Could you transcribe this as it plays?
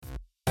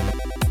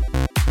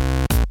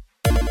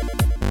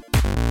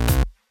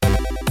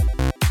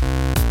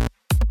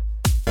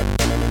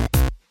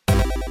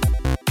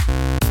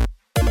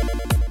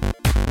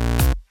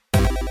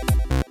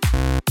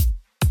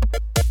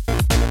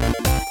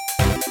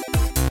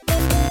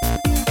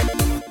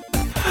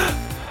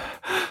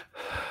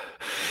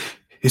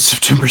It's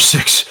September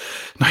 6,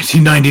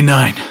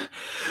 1999.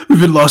 We've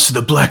been lost in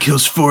the Black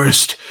Hills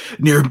Forest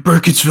near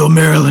Burkittsville,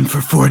 Maryland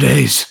for 4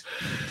 days.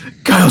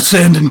 Kyle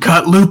Sandin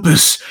caught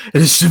lupus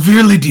and is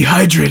severely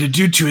dehydrated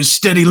due to his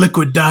steady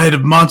liquid diet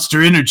of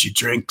Monster energy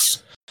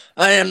drinks.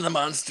 I am the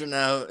monster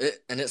now,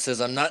 and it says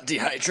I'm not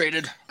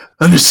dehydrated.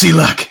 Under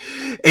Sealock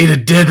ate a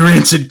dead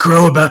rancid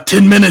crow about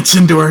 10 minutes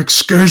into our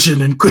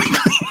excursion and quickly...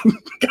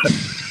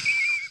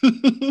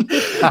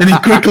 and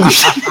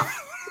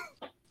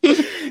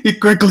he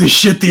quickly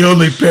shit the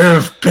only pair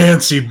of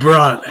pants he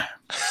brought.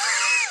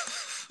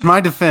 In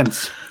my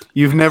defense,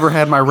 you've never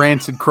had my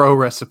rancid crow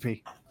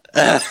recipe.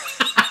 And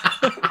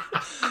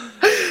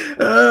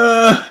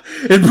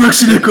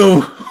Brooks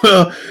Nickel,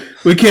 well,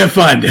 we can't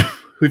find him.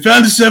 We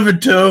found a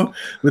severed toe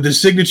with a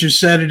signature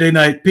Saturday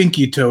night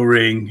pinky toe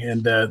ring,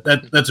 and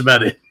that's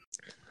about it.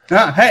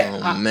 Hey,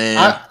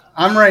 man.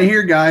 I'm right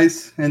here,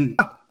 guys, and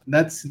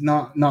that's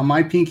not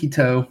my pinky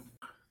toe.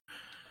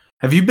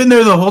 Have you been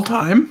there the whole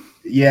time?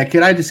 Yeah,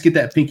 could I just get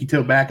that pinky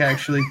toe back,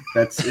 actually?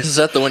 Is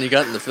that the one you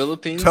got in the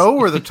Philippines? Toe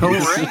or the toe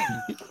ring?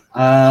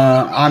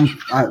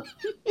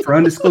 For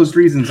undisclosed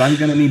reasons, I'm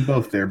going to need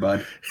both there,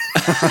 bud.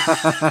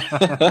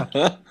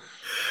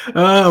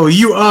 Oh,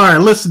 you are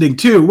listening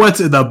to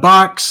What's in the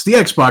Box, the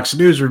Xbox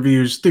News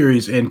Reviews,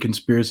 Theories, and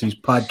Conspiracies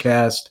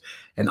podcast.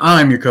 And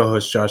I'm your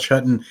co-host, Josh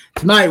Hutton.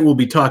 Tonight we'll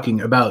be talking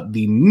about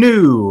the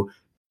new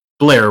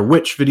Blair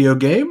Witch video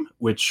game,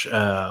 which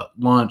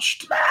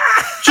launched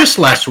just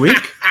last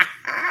week.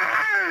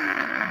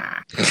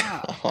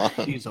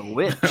 She's a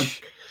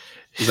witch.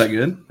 Is that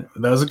good?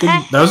 That was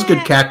a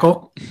good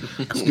cackle.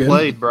 Good.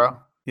 Played, bro.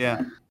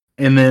 Yeah.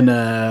 And then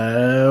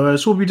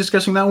so we'll be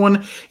discussing that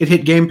one. It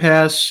hit Game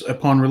Pass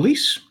upon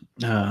release.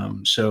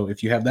 So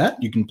if you have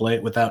that, you can play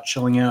it without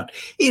shelling out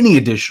any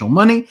additional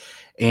money.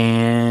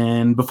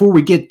 And before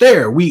we get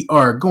there, we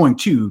are going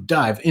to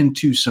dive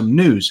into some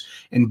news.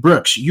 And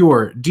Brooks,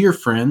 your dear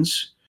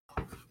friends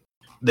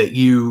that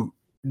you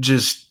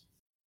just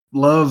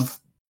love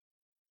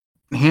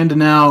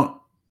handing out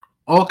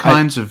all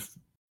kinds of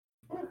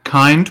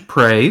kind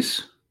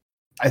praise.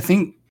 I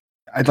think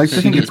I'd like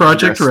to think it's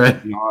Project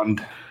Red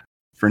beyond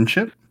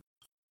friendship.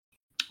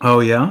 Oh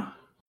yeah,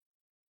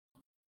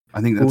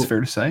 I think that's fair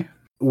to say.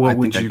 What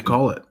would you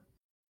call it?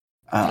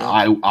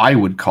 I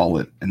would call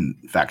it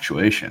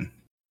infatuation.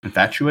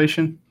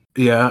 Infatuation?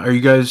 Yeah. Are you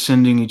guys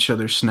sending each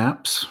other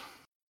snaps?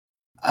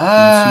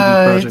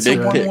 It's a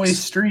one-way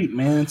street,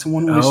 man. It's a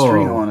one-way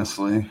street,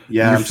 honestly.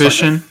 Yeah, I'm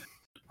fishing.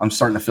 I'm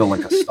starting to feel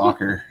like a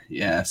stalker.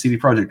 Yeah, CD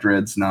Projekt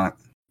Red's not.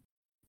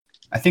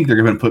 I think they're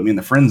going to put me in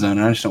the friend zone,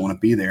 and I just don't want to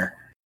be there.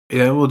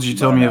 Yeah, well, did you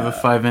tell me you have a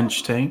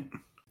 5-inch tank?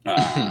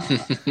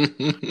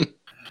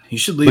 You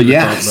should leave. But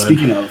yeah,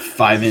 speaking of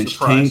 5-inch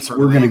tanks,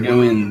 we're going to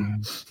go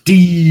in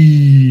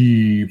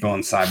deep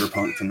on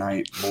Cyberpunk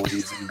tonight,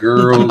 boys and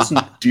girls.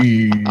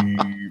 Deep.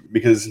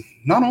 Because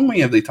not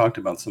only have they talked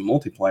about some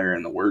multiplayer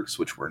in the works,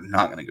 which we're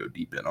not going to go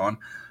deep in on,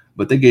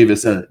 but they gave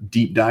us a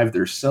deep dive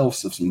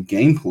themselves of some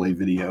gameplay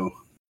video.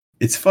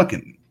 It's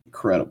fucking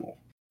incredible.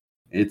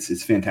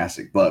 It's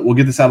fantastic. But we'll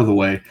get this out of the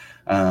way.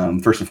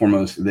 First and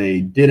foremost,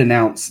 they did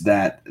announce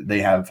that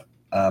they have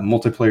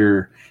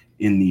multiplayer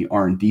in the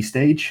R&D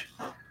stage.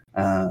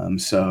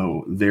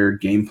 So their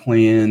game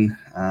plan,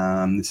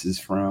 this is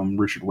from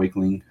Richard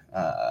Wakeling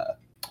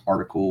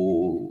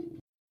article.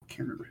 I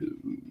can't remember who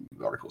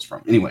the article's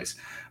from. Anyways,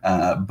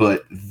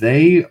 but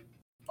they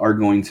are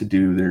going to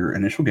do their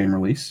initial game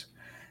release,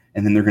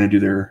 and then they're going to do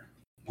their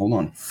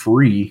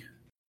free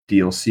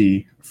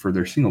DLC for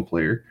their single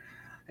player.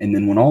 And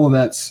then when all of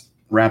that's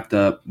wrapped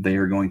up, they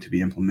are going to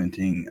be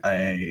implementing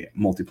a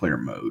multiplayer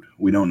mode.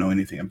 We don't know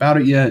anything about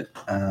it yet,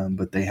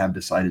 but they have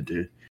decided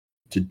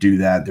to do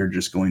that. They're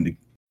just going to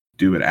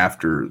do it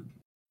after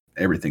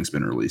everything's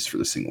been released for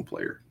the single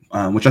player,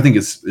 which I think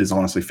is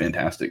honestly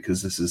fantastic,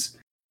 because this is,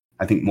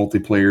 I think,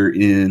 multiplayer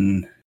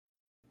in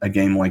a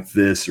game like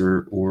this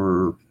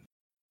or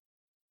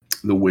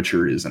The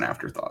Witcher is an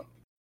afterthought.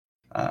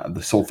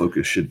 The sole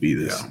focus should be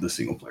the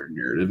single player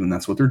narrative, and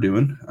that's what they're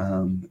doing.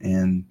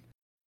 And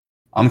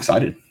I'm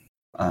excited.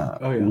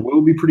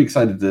 We'll be pretty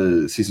excited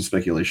to see some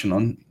speculation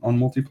on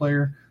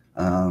multiplayer.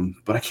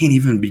 But I can't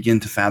even begin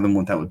to fathom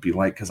what that would be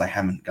like, because I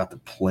haven't got to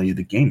play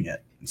the game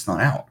yet. It's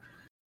not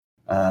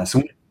out.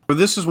 So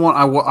this is one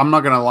I'm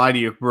not going to lie to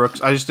you,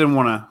 Brooks. I just didn't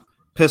want to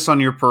piss on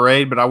your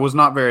parade, but I was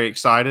not very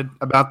excited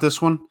about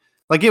this one.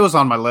 Like, it was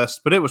on my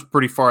list, but it was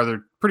pretty far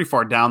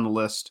down the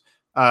list.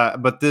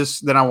 But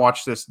then I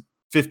watched this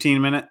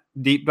 15-minute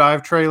deep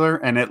dive trailer,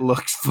 and it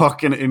looks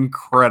fucking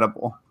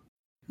incredible.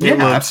 Yeah,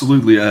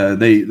 absolutely.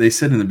 They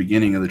said in the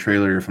beginning of the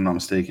trailer, if I'm not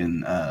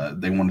mistaken,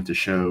 they wanted to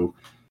show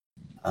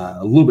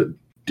a little bit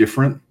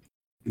different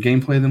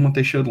gameplay than what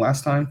they showed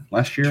last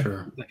year.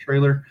 Sure. That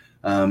trailer,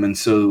 and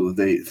so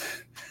they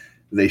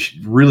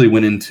really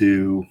went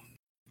into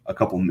a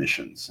couple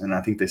missions, and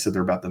I think they said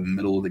they're about the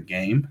middle of the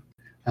game.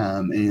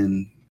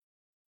 And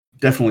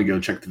definitely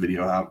go check the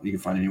video out. You can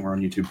find it anywhere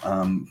on YouTube.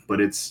 But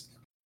it's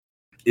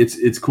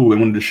cool. They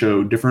wanted to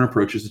show different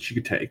approaches that you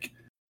could take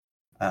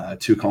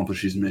to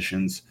accomplish these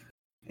missions.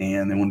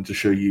 and they wanted to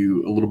show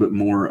you a little bit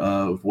more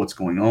of what's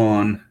going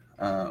on.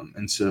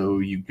 And so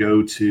you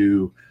go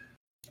to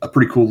a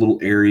pretty cool little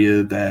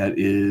area that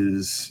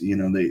is,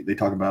 they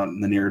talk about in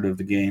the narrative of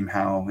the game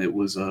how it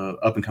was a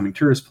up and coming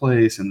tourist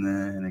place, and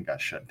then it got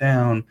shut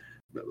down.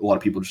 A lot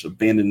of people just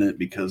abandoned it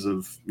because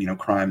of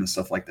crime and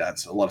stuff like that.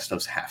 So a lot of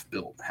stuff's half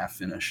built, half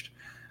finished,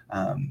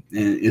 and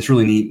it's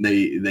really neat.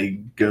 They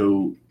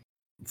go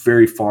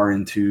very far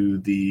into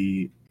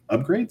the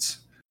upgrades,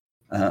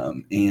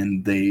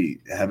 and they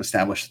have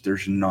established that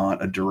there's not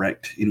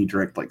any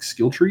direct like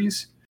skill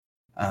trees.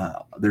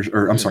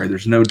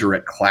 There's no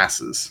direct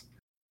classes.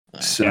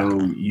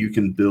 So you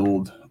can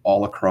build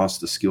all across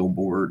the skill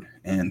board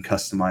and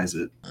customize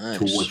it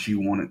to what you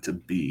want it to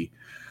be.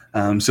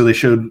 So they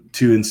showed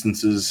 2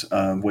 instances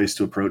of ways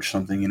to approach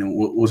something. And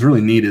what was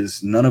really neat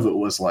is none of it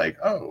was like,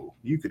 oh,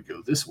 you could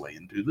go this way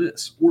and do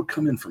this, or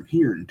come in from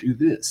here and do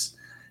this.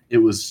 It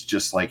was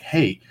just like,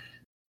 hey,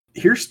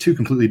 here's 2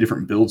 completely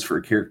different builds for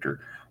a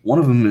character. One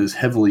of them is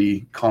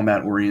heavily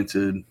combat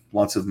oriented,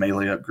 lots of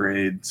melee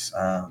upgrades,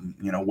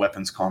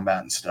 weapons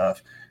combat and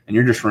stuff. And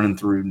you're just running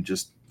through and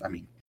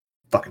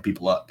fucking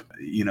people up.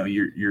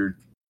 You're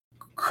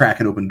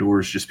cracking open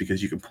doors just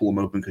because you can pull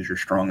them open because you're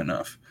strong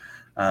enough.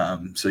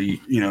 So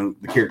the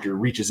character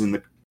reaches in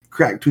the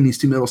crack between these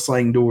 2 metal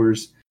sliding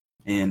doors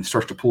and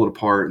starts to pull it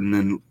apart, and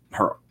then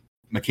her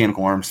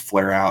mechanical arms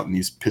flare out and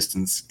these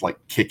pistons like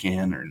kick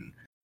in, and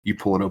you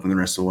pull it open the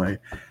rest of the way.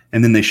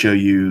 And then they show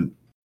you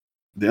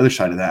the other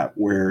side of that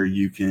where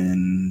you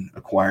can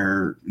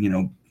acquire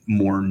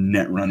more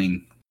net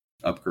running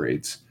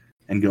upgrades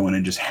and go in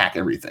and just hack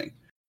everything.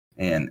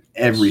 And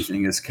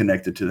everything is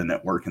connected to the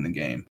network in the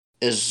game.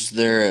 Is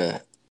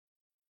there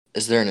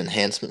an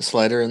enhancement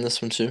slider in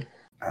this one too?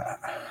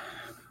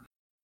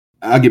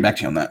 I'll get back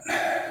to you on that.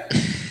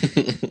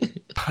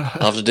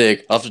 I'll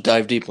have to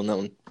dive deep on that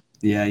one.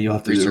 Yeah, you'll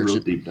have to do a real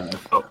deep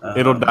dive.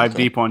 It'll dive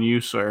deep on you,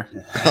 sir.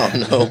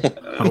 Oh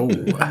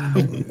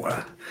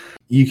Oh.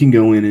 You can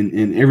go in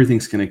and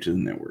everything's connected to the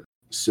network.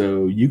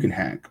 So you can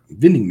hack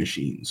vending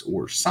machines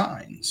or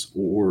signs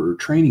or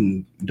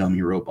training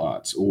dummy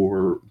robots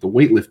or the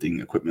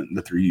weightlifting equipment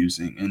that they're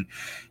using.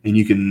 And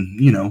you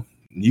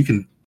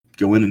can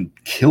go in and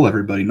kill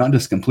everybody, not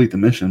just complete the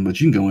mission, but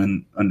you can go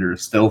in under a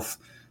stealth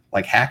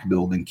like hack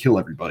build and kill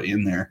everybody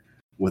in there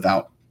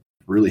without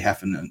really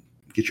having to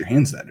get your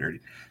hands that dirty.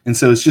 And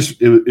so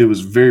it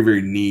was very,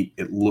 very neat.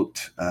 It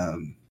looked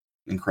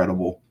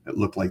incredible. It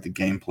looked like the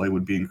gameplay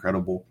would be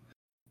incredible.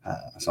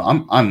 So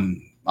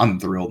I'm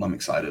thrilled. I'm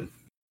excited.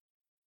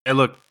 It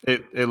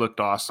looked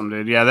awesome,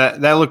 dude. Yeah,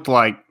 that looked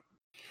like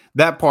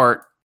that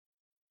part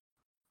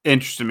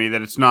interested me,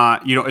 that it's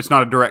not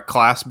a direct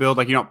class build.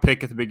 Like, you don't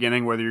pick at the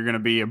beginning whether you're going to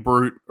be a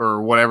brute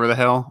or whatever the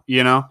hell,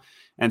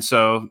 And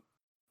so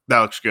that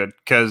looks good,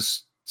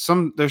 because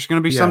there's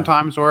going to be some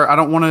times where I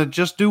don't want to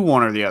just do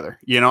one or the other.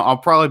 I'll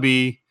probably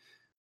be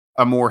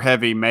a more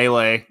heavy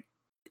melee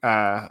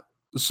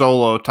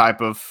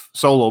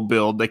solo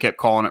build. They kept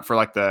calling it for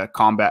like the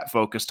combat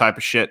focus type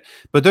of shit.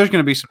 But there's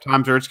going to be some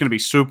times where it's going to be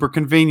super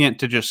convenient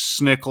to just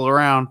snickle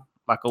around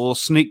like a little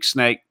sneak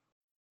snake,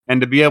 and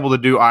to be able to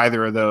do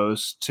either of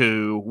those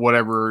to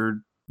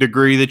whatever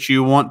degree that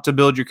you want to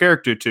build your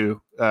character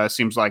to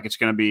seems like it's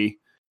going to be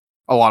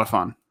a lot of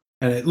fun.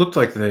 And it looked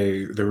like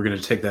they were going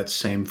to take that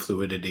same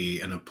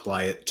fluidity and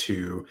apply it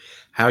to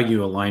how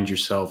you aligned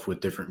yourself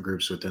with different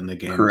groups within the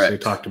game. Correct. So they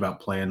talked about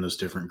playing those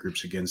different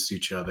groups against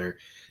each other.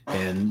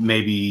 And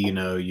maybe, I'm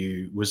not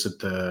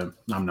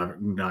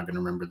going to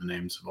remember the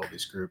names of all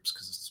these groups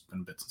because it's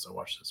been a bit since I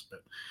watched this,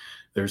 but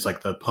there's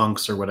like the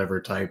punks or whatever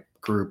type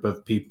group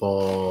of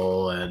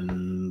people,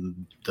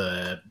 and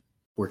that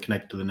were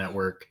connected to the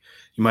network.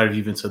 You might have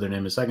even said their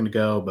name a second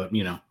ago, but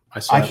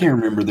I can't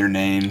remember their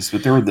names,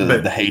 but there were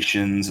the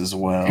Haitians as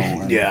well.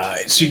 Yeah,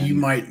 so you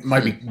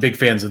might be big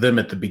fans of them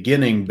at the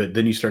beginning, but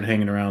then you start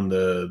hanging around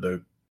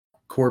the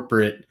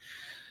corporate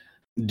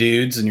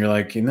dudes, and you're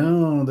like,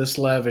 this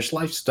lavish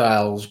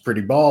lifestyle is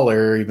pretty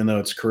baller, even though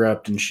it's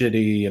corrupt and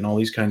shitty and all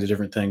these kinds of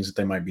different things that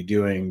they might be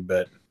doing.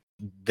 But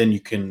then you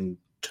can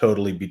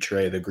totally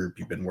betray the group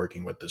you've been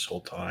working with this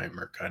whole time,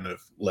 or kind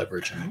of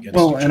leveraging against.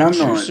 Well,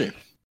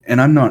 and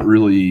I'm not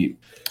really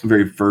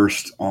very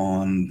versed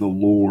on the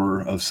lore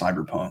of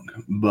Cyberpunk,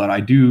 but I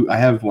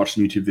have watched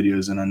some YouTube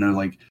videos, and I know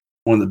like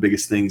one of the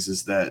biggest things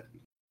is that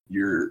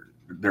there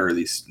are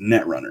these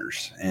net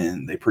runners,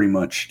 and they pretty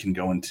much can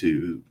go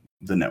into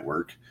the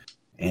network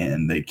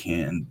and they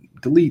can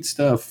delete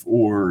stuff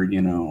or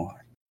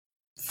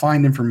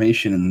find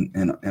information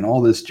and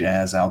all this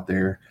jazz out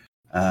there,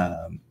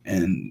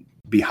 and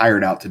be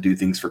hired out to do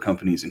things for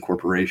companies and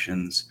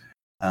corporations.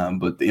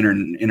 But the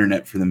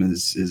internet for them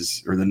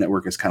is or the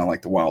network is kind of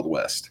like the Wild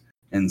West.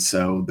 And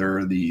so there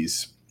are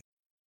these,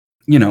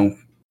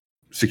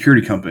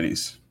 security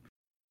companies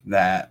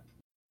that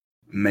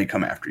may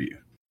come after you.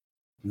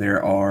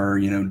 There are,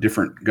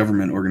 different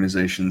government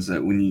organizations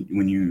that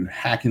when you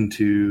hack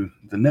into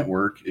the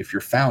network, if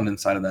you're found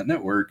inside of that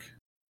network,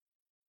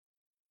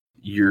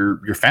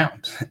 you're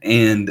found.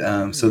 And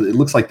so it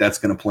looks like that's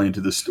going to play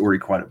into the story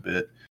quite a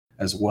bit.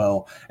 as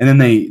well. And then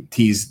they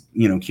tease,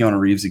 Keanu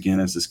Reeves again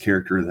as this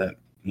character that,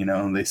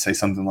 they say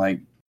something like,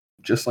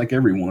 just like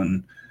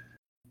everyone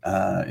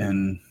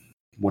in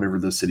whatever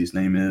the city's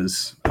name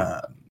is,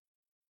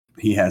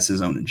 he has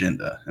his own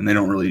agenda, and they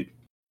don't really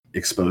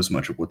expose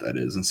much of what that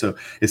is. And so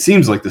it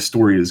seems like the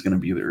story is going to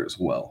be there as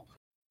well.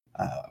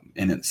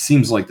 And it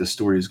seems like the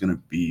story is going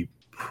to be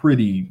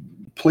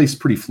placed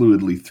pretty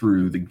fluidly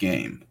through the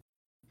game.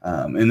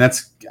 And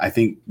that's, I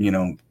think,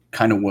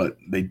 kind of what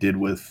they did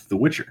with The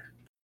Witcher,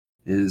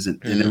 is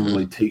it never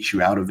really takes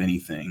you out of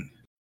anything.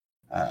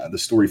 The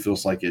story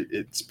feels like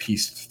it's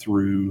pieced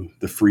through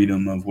the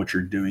freedom of what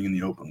you're doing in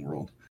the open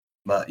world.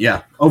 But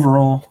yeah,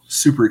 overall,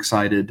 super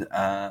excited.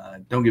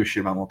 Don't give a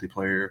shit about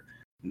multiplayer.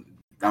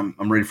 I'm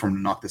ready for them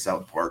to knock this out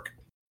of the park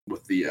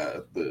with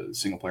the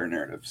single player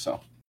narrative. So,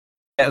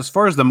 as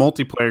far as the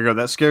multiplayer go,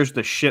 that scares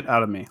the shit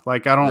out of me.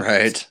 Like, I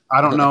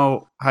don't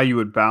know how you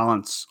would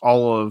balance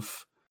all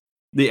of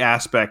the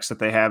aspects that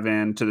they have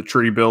into the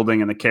tree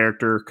building and the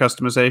character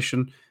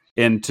customization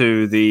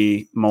into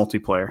the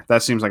multiplayer.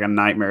 That seems like a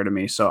nightmare to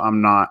me. So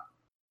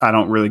I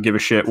don't really give a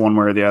shit one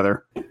way or the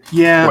other.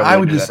 Yeah,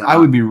 I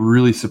would be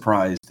really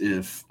surprised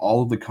if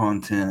all of the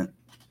content,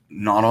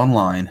 not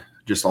online,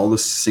 just all the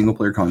single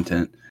player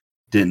content,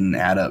 didn't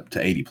add up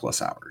to 80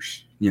 plus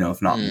hours,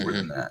 if not more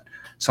than that.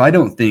 So I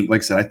don't think,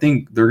 like I said, I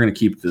think they're going to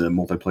keep the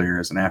multiplayer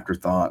as an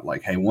afterthought.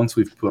 Like, hey, once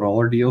we've put all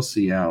our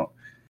DLC out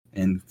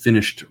and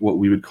finished what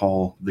we would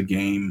call the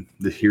game,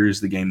 here's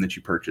the game that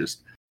you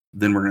purchased,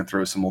 then we're going to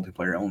throw some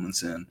multiplayer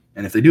elements in.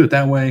 And if they do it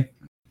that way,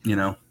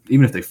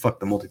 even if they fuck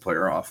the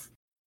multiplayer off,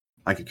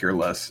 I could care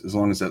less, as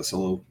long as that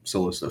solo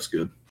stuff's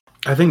good.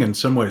 I think in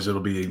some ways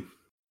it'll be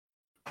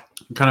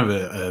kind of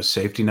a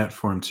safety net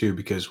for them too,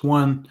 because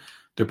one,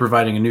 they're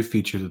providing a new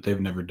feature that they've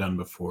never done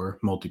before,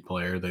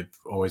 multiplayer. They've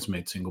always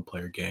made single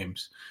player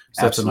games.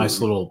 So that's a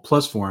nice little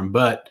plus for them.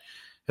 But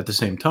at the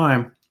same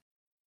time,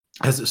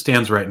 as it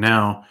stands right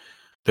now,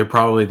 they're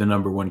probably the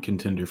number one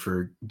contender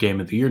for Game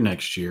of the Year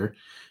next year.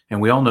 And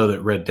we all know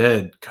that Red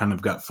Dead kind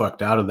of got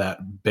fucked out of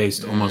that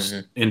based almost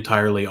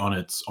entirely on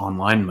its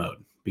online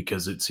mode,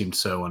 because it seemed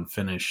so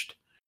unfinished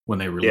when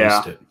they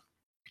released it.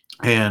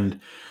 And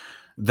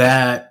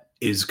that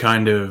is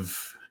kind of,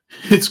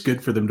 it's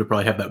good for them to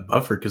probably have that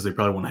buffer, because they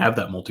probably won't have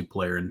that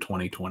multiplayer in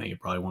 2020. It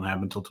probably won't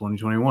happen until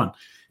 2021.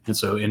 And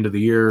so end of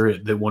the year,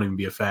 that won't even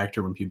be a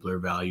factor when people are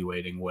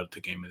evaluating what the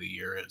Game of the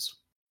Year is.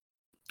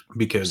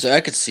 Because so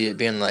I could see it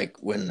being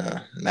like when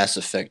Mass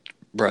Effect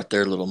brought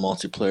their little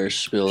multiplayer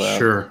spiel out.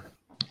 Sure.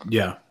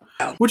 Yeah.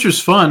 Which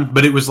was fun,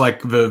 but it was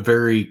like the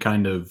very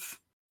kind of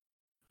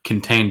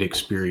contained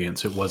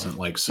experience. It wasn't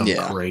like some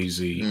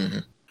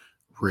crazy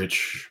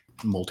rich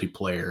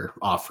multiplayer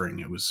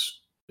offering. It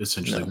was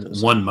essentially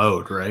one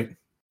mode, right?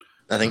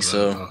 I think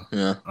so.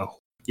 Yeah.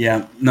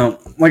 Yeah. No,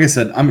 like I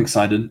said, I'm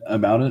excited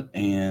about it,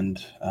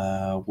 and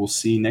we'll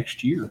see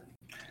next year.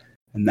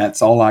 And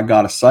that's all I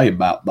got to say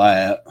about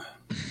that.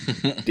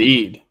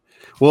 Indeed.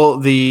 Well,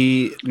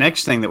 the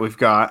next thing that we've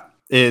got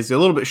is a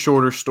little bit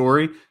shorter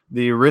story.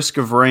 The Risk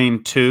of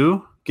Rain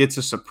 2 gets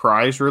a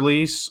surprise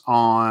release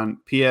on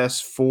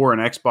PS4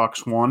 and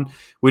Xbox One.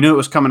 We knew it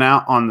was coming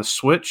out on the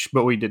Switch,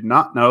 but we did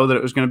not know that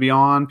it was going to be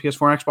on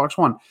PS4 and Xbox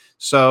One.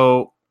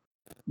 So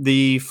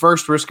the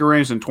first Risk of Rain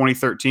was in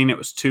 2013. It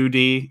was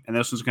 2D, and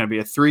this one's going to be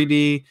a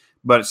 3D,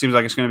 but it seems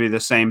like it's going to be the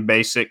same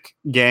basic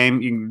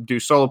game. You can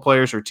do solo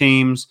players or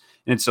teams,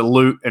 and it's a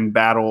loot and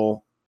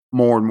battle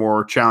more and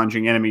more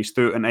challenging enemies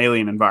through an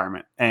alien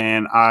environment.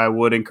 And I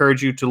would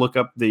encourage you to look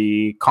up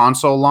the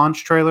console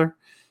launch trailer.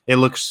 It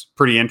looks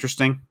pretty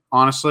interesting,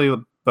 honestly,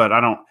 but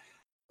I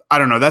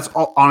don't know. That's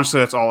all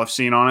I've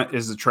seen on it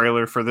is the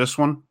trailer for this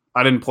one.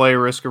 I didn't play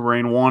Risk of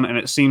Rain 1, and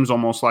it seems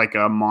almost like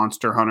a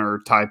Monster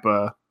Hunter type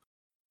of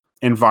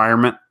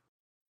environment,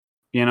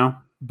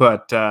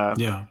 but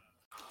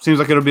seems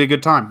like it'll be a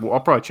good time. Well, I'll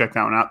probably check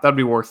that one out. That'd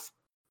be worth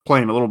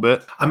playing a little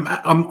bit. I'm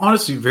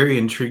honestly very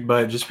intrigued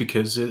by it, just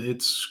because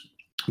it's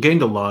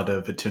gained a lot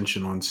of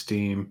attention on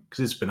Steam,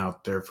 because it's been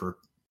out there for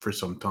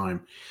some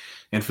time.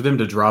 And for them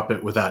to drop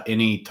it without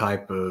any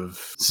type of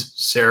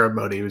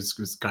ceremony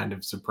was kind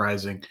of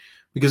surprising,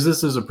 because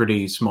this is a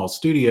pretty small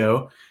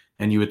studio,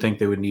 and you would think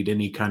they would need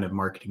any kind of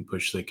marketing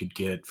push they could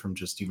get from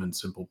just even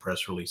simple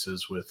press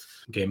releases with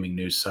gaming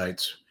news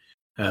sites.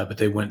 But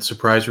they went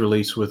surprise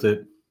release with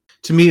it.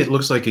 To me, it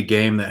looks like a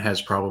game that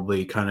has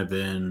probably kind of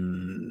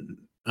an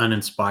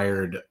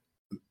uninspired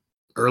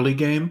early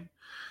game,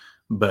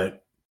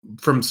 but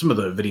from some of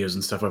the videos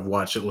and stuff I've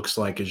watched, it looks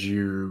like as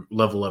you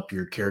level up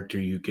your character,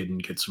 you can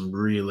get some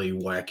really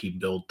wacky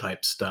build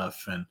type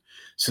stuff. And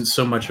since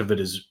so much of it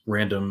is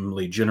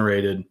randomly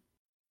generated,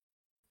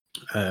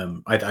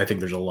 I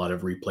think there's a lot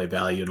of replay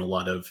value and a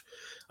lot of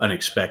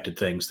unexpected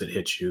things that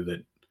hit you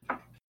that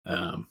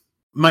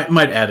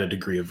might add a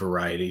degree of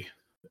variety.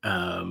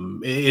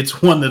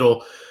 It's one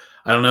that'll,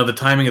 I don't know, the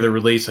timing of the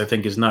release I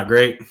think is not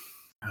great.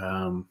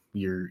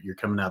 You're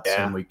coming out the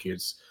same week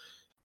as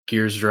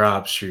Gears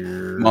drops,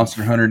 your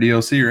Monster Hunter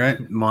DLC, right?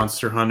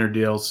 Monster Hunter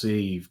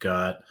DLC. You've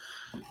got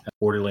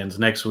Borderlands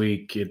next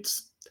week.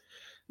 It's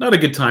not a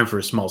good time for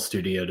a small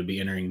studio to be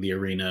entering the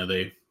arena.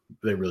 They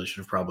really should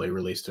have probably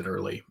released it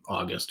early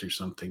August or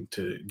something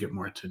to get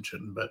more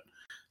attention. But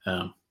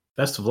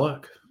best of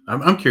luck.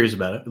 I'm curious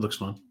about it. It looks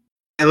fun.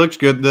 It looks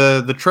good.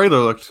 The trailer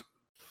looked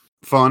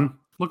fun.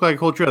 Looked like a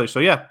cool trailer. So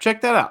yeah,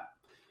 check that out.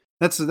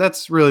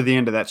 That's really the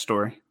end of that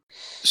story.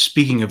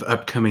 Speaking of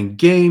upcoming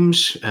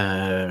games,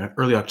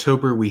 early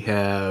October we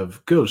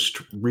have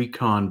Ghost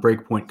Recon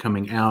Breakpoint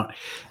coming out,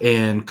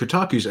 and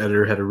Kotaku's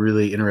editor had a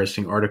really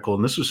interesting article,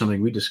 and this was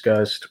something we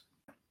discussed,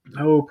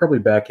 probably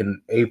back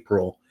in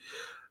April,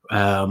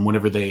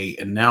 whenever they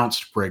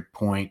announced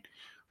Breakpoint,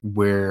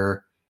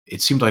 where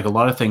it seemed like a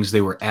lot of things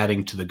they were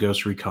adding to the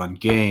Ghost Recon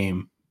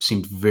game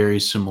seemed very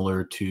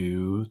similar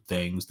to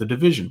things The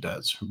Division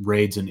does.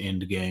 Raids and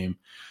end game,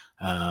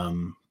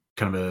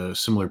 kind of a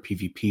similar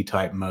PvP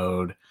type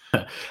mode.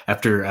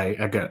 After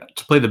I got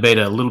to play the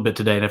beta a little bit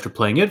today, and after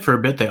playing it for a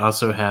bit, they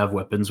also have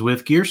weapons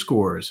with gear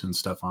scores and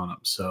stuff on them.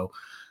 So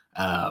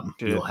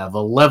you'll have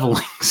a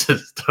leveling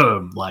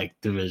system like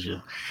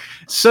Division.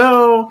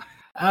 So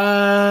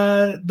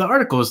the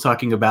article is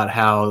talking about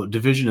how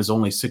Division is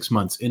only 6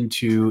 months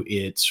into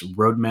its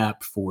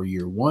roadmap for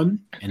year one,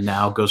 and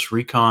now Ghost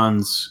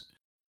Recon's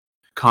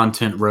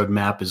content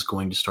roadmap is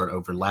going to start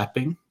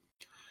overlapping.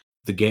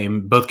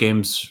 Both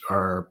games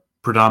are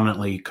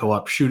predominantly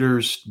co-op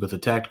shooters with a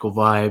tactical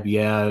vibe.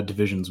 Yeah,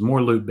 Division's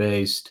more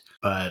loot-based,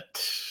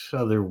 but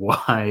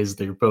otherwise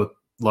they're both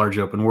large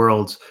open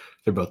worlds.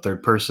 They're both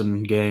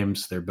third-person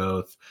games. They're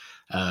both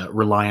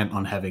reliant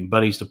on having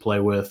buddies to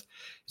play with.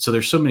 So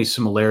there's so many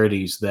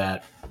similarities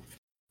that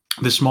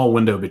the small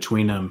window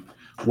between them,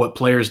 what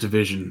players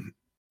Division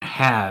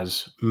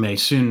has, may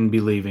soon be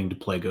leaving to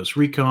play Ghost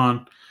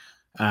Recon.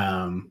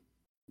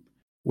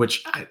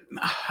 Which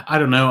I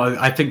don't know.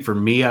 I think for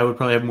me, I would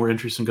probably have more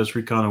interest in Ghost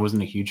Recon. I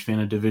wasn't a huge fan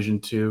of Division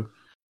 2.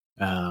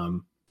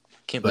 Can't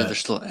believe they're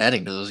still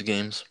adding to those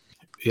games.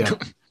 Yeah.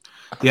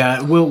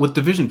 Yeah, well, with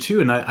Division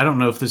 2, and I don't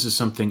know if this is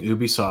something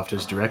Ubisoft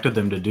has directed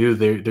them to do,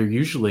 they're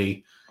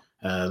usually,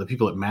 the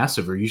people at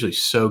Massive are usually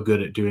so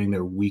good at doing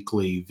their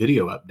weekly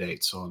video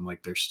updates on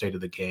like their state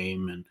of the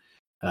game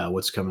and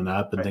what's coming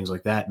up and things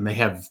like that. And they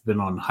have been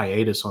on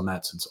hiatus on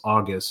that since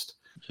August.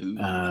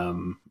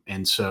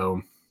 And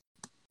so...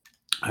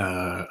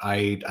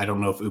 I don't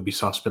know if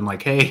Ubisoft's been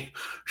like, hey,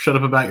 shut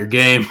up about your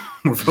game.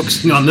 We're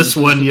focusing on this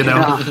one,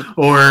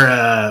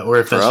 or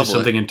if that's just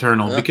something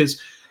internal.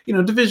 Because,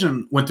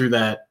 Division went through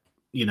that,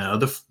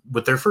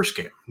 with their first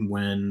game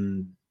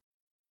when,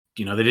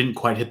 they didn't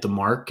quite hit the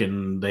mark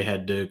and they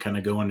had to kind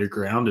of go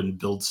underground and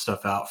build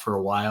stuff out for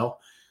a while.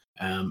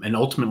 And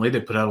ultimately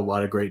they put out a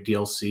lot of great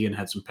DLC and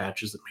had some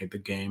patches that made the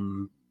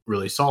game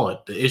really solid.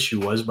 The issue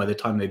was by the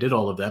time they did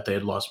all of that, they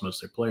had lost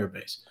most of their player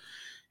base.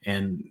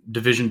 And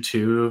Division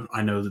 2,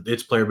 I know that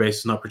its player base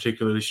is not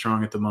particularly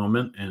strong at the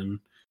moment, and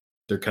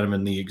they're kind of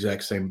in the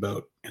exact same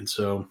boat. And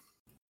so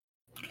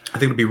I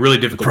think it'd be really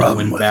difficult to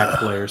win back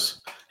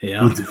players.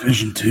 Yeah. With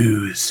Division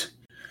 2 is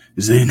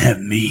they didn't have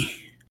me.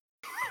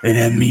 They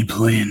didn't have me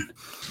playing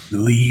the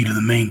lead of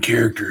the main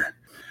character,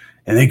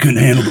 and they couldn't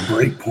handle the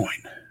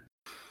breakpoint.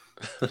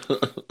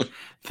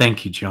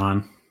 Thank you,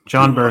 John.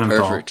 John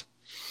Bernenthal. Perfect.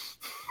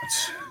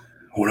 That's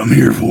what I'm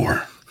here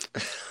for.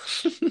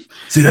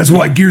 See, that's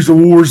why Gears of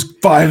War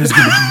 5 is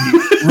going to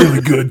be really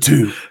good,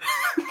 too.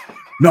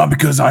 Not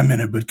because I'm in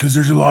it, but because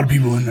there's a lot of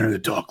people in there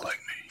that talk like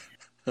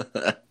me.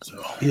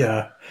 So,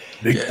 yeah.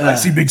 I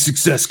see big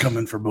success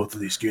coming for both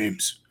of these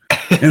games.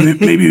 And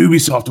maybe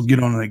Ubisoft will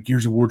get on the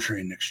Gears of War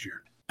train next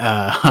year.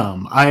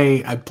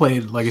 I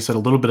played, like I said, a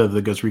little bit of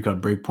the Ghost Recon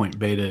Breakpoint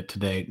beta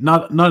today.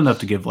 Not enough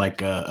to give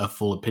like a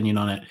full opinion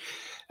on it.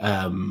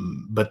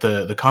 But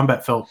the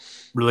combat felt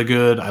really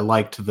good. I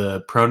liked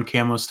the prone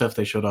camo stuff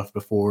they showed off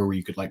before, where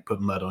you could like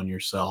put mud on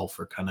yourself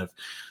or kind of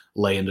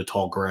lay into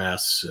tall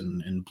grass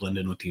and blend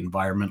in with the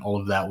environment. All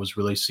of that was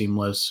really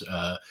seamless.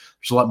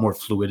 There's a lot more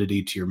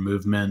fluidity to your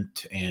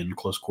movement and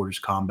close quarters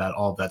combat.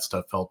 All of that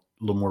stuff felt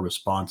a little more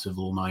responsive,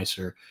 a little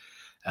nicer.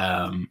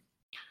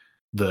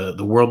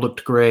 The world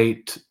looked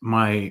great.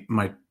 My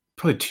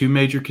probably two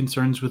major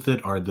concerns with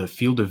it are the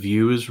field of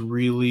view is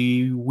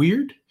really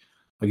weird.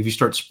 Like if you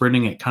start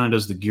sprinting, it kind of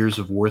does the Gears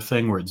of War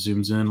thing where it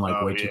zooms in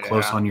like way too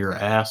close on your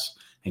ass,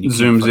 and you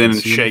zooms in and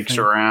shakes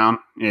around.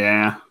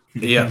 Yeah,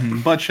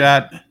 Butt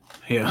shot.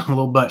 Yeah, a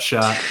little butt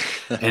shot,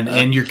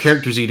 and your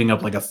character's eating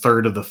up like a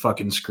third of the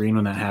fucking screen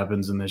when that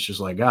happens, and it's just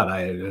like, God,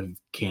 I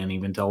can't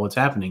even tell what's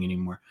happening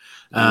anymore.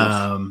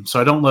 So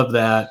I don't love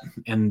that,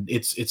 and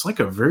it's like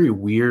a very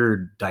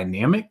weird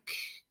dynamic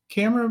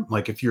camera.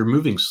 Like if you're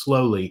moving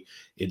slowly,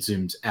 it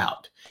zooms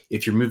out.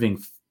 If you're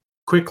moving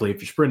quickly,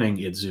 if you're sprinting,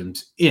 it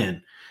zooms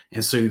in.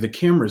 And so the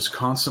camera is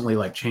constantly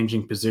like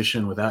changing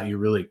position without you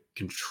really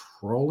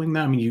controlling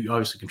that. I mean, you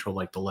obviously control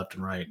like the left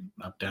and right,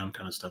 up, down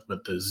kind of stuff,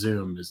 but the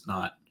zoom is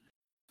not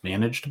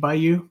managed by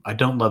you. I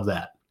don't love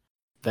that.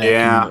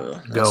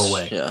 That go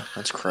away. Yeah,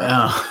 that's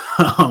crap.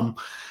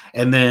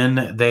 And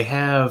then they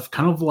have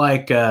kind of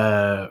like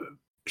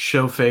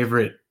show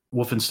favorite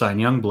Wolfenstein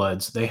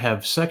Youngbloods. They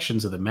have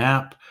sections of the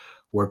map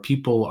where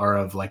people are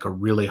of like a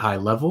really high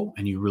level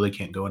and you really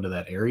can't go into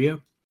that area.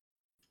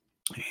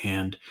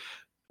 And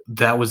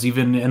that was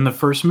even in the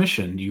first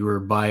mission. You were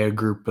by a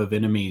group of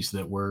enemies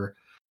that were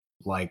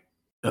like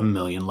a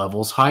million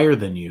levels higher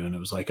than you. And it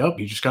was like, oh,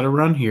 you just got to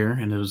run here.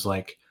 And it was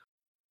like,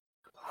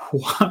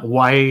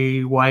 why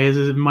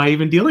am I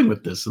even dealing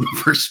with this in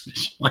the first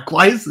mission? Like,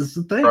 why is this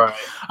a thing? Right.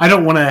 I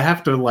don't want to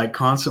have to like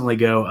constantly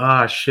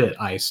go, shit,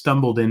 I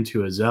stumbled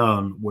into a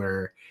zone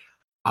where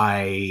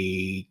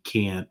I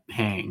can't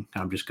hang.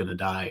 I'm just going to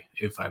die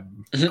if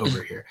I'm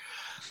over here.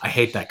 I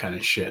hate that kind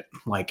of shit.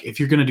 Like, if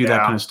you're going to do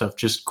that kind of stuff,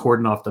 just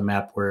cordon off the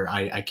map where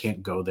I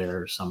can't go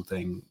there or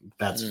something.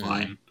 That's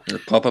fine. Or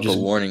pop up a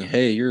warning,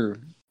 hey, you're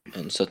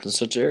in such and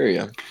such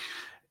area.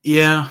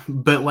 Yeah,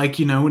 but like,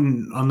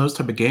 on those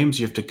type of games,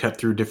 you have to cut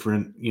through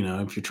different,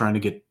 if you're trying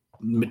to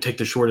take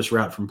the shortest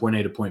route from point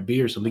A to point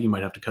B or something, you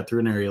might have to cut through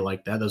an area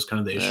like that. That's kind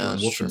of the issue in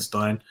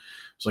Wolfenstein.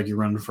 It's like you're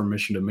running from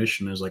mission to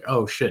mission. It's like,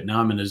 oh shit, now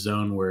I'm in a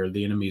zone where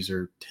the enemies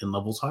are 10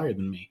 levels higher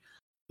than me.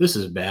 This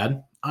is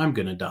bad. I'm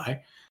going to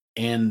die.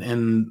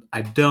 And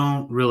I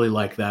don't really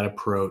like that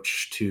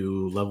approach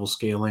to level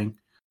scaling.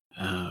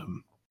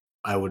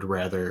 I would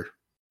rather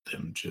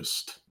them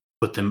just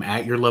put them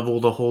at your level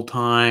the whole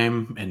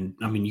time. And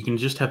I mean, you can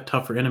just have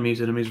tougher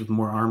enemies with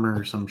more armor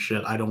or some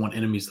shit. I don't want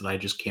enemies that I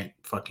just can't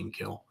fucking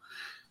kill.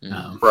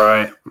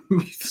 Right.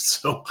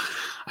 So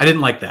I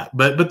didn't like that,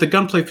 but the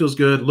gunplay feels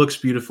good, looks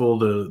beautiful.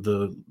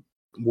 The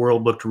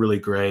world looked really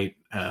great.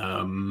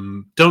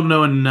 Don't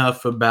know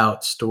enough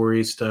about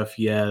story stuff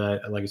yet.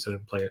 Like I said, I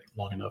didn't play it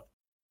long enough.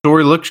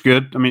 Story looks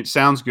good. I mean, it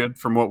sounds good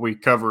from what we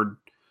covered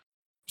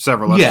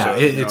several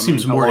episodes. Yeah, it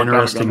seems more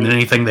interesting than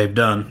anything they've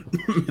done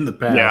in the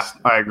past.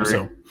 Yeah, I agree.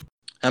 So,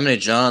 how many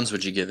Johns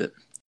would you give it?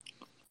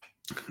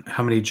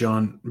 How many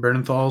John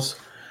Bernenthals?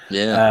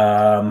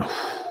 Yeah.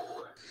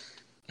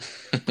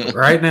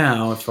 Right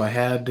now, if I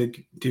had to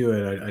do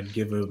it, I'd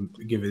give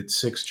it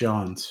 6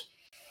 Johns.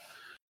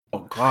 Oh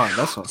God,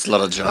 that's a lot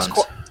of Johns.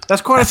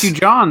 That's quite a few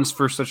Johns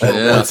for such a.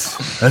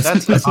 That's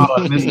a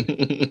lot.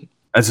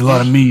 That's a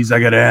lot of me's. I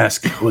got to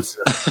ask, what's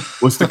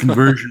the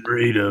conversion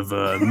rate of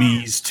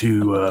me's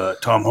to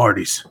Tom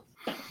Hardy's?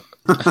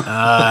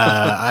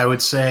 I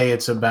would say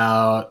it's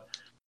about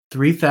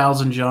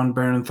 3,000 John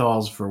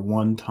Bernenthals for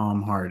 1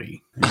 Tom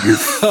Hardy.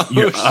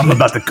 I'm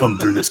about to come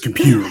through this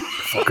computer,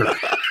 fucker.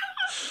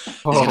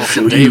 I'll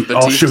show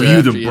Batista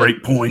you the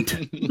break point.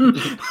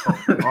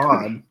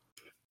 Odd.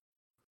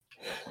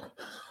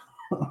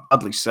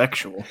 Oddly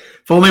sexual.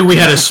 If only we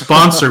had a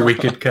sponsor we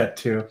could cut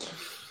to.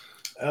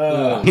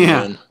 Yeah.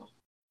 Man.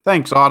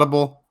 Thanks,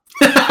 Audible.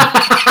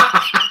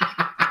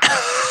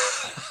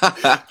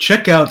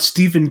 Check out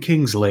Stephen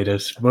King's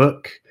latest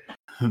book.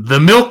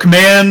 The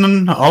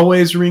milkman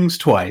always rings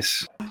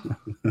twice.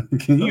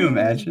 Can you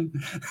imagine?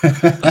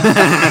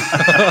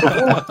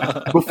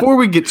 Before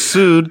we get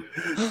sued,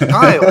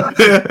 Kyle,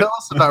 tell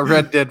us about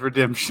Red Dead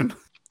Redemption.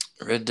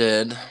 Red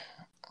Dead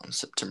on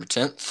September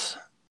 10th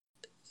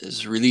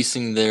is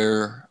releasing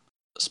their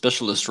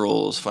specialist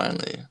roles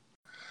finally.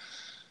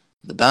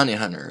 The bounty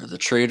hunter, the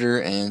trader,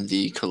 and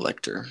the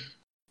collector.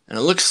 And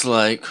it looks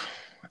like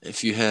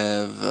if you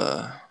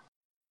have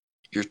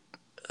your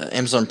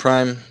Amazon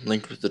Prime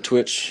linked with the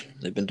Twitch,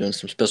 they've been doing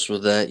some special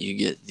with that. You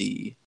get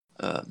the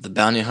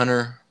bounty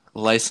hunter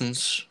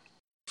license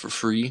for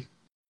free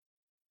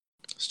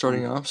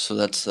starting off, so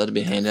that'd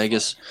be handy. I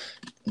guess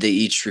they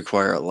each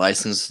require a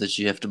license that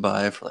you have to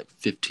buy for like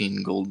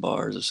 15 gold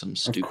bars or some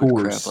stupid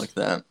crap like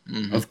that.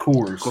 Mm-hmm. Of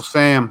course. Uncle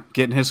Sam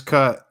getting his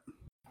cut.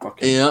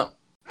 Yeah,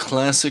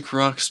 classic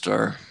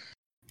Rockstar.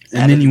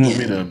 And then you want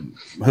me to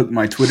hook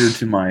my Twitter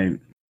to my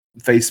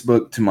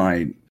Facebook to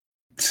my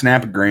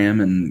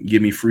Snapgram and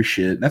give me free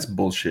shit? That's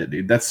bullshit,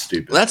 dude. That's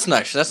stupid. That's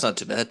not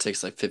too bad. That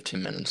takes like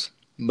 15 minutes.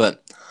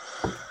 But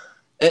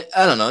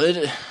I don't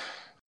know.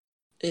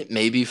 It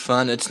may be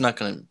fun. It's not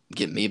going to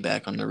get me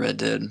back on the Red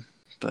Dead,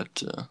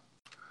 but not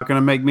going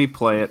to make me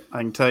play it. I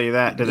can tell you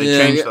that. Did they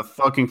change the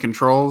fucking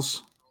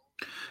controls?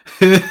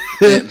 No.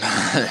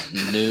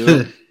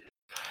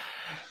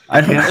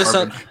 I don't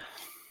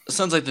It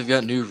sounds like they've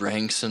got new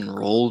ranks and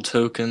role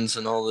tokens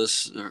and all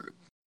this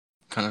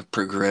kind of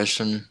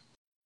progression.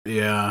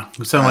 Yeah,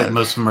 it sounds like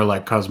most of them are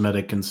like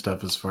cosmetic and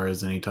stuff as far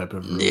as any type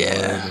of reward.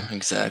 Yeah,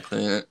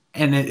 exactly.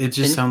 And it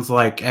just sounds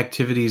like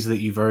activities that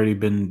you've already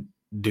been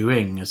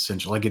doing,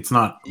 essentially. Like, it's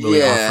not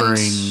really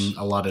offering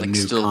a lot of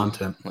new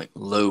content. Like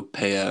low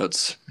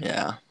payouts.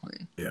 Yeah.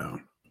 Yeah.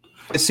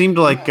 It seemed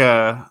like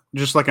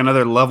just like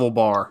another level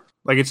bar.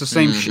 Like, it's the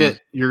same shit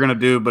you're going to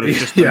do, but it's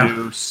just a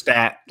new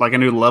stat, like a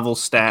new level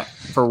stat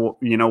for,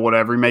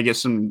 whatever. You may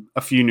get a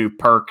few new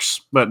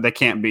perks, but they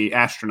can't be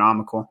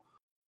astronomical.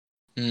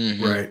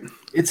 Mm-hmm. Right.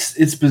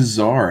 It's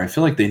bizarre. I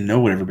feel like they know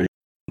what everybody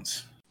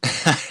wants.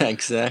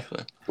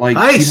 Exactly. Like,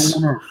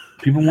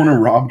 people want to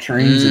rob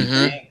trains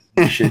and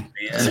shit, man.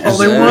 That's all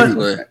they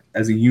want.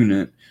 As a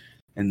unit,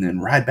 and then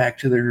ride back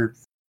to their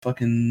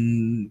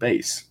fucking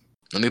base.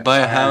 Let me buy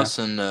a house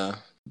in the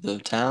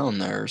town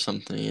there or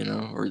something,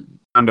 or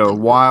Find a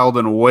wild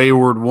and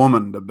wayward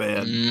woman to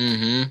bed.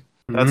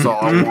 Mm-hmm. That's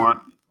all I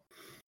want.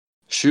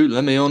 Shoot,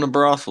 let me own a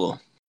brothel.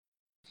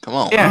 Come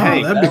on. Yeah,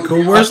 hey, that'd be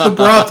cool. Where's the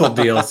brothel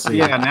DLC?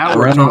 yeah. Now Or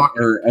we're own,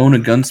 talking. or own a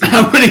gunsmith.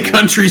 How many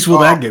countries will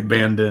that get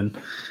banned in?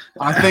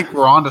 I think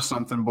we're onto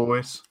something,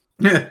 boys.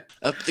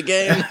 Up the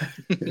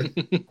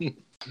game.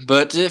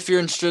 But if you're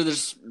interested,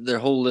 their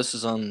whole list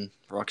is on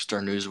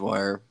Rockstar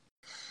Newswire.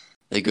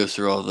 They go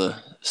through all the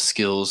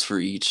skills for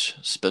each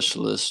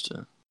specialist.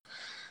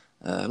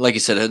 Like you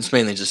said, it's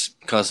mainly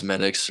just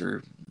cosmetics,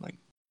 or like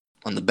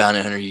on the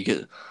Bounty Hunter, you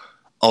get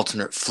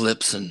alternate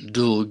flips and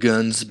dual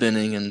gun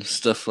spinning and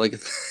stuff like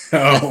that.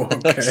 Oh,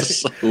 okay.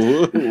 It's like,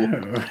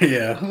 whoa.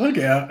 Yeah, look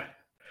out.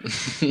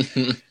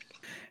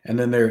 And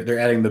then they're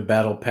adding the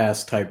battle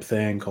pass type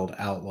thing called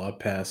Outlaw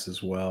Pass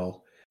as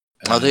well.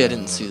 I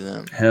didn't see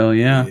that. Hell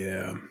yeah.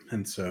 Yeah,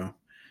 and so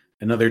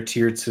another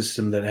tiered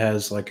system that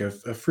has like a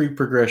free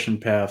progression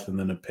path and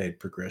then a paid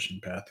progression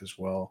path as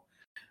well.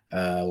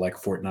 Like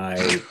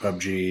Fortnite,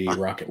 PUBG,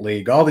 Rocket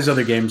League, all these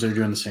other games are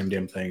doing the same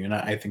damn thing, and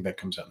I think that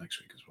comes out next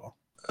week as well.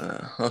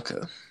 Okay.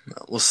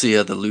 We'll see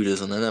how the loot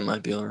is on that. That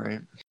might be all right.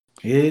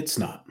 It's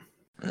not.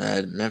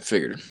 I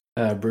figured.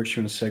 Brooks,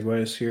 you want to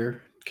segue us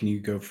here? Can you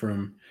go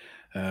from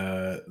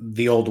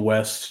the Old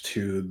West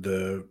to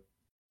the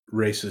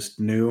racist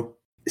new?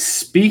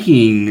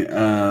 Speaking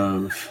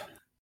of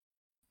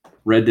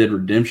Red Dead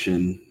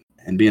Redemption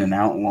and being an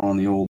outlaw in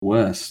the Old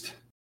West,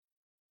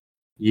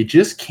 you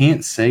just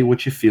can't say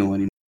what you feel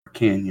anymore,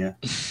 can you?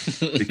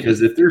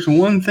 Because if there's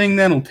one thing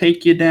that'll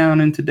take you down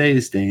in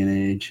today's day and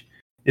age,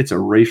 it's a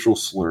racial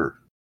slur.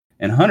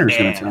 And Hunter's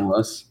going to tell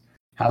us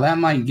how that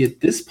might get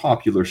this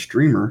popular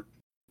streamer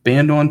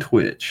banned on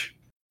Twitch.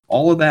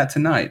 All of that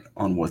tonight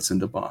on What's in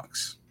the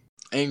Box.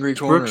 Angry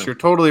Corner. Brooks, you're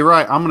totally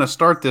right. I'm going to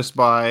start this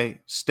by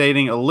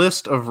stating a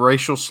list of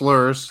racial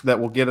slurs that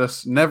will get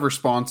us never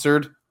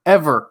sponsored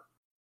ever.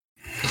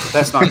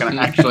 That's not going to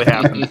actually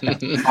happen.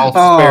 I'll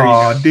spare you.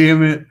 Oh,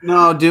 damn it.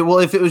 No, dude. Well,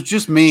 if it was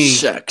just me,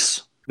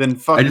 Shucks. then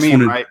fuck me,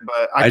 right?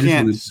 But I just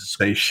can't wanted to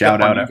say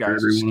shout out after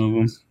every one of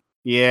them.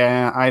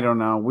 Yeah, I don't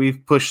know.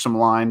 We've pushed some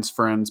lines,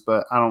 friends,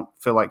 but I don't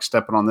feel like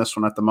stepping on this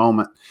one at the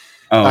moment.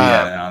 Oh,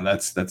 yeah. No,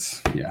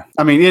 that's yeah.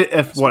 I mean,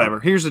 whatever.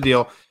 Here's the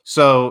deal.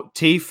 So,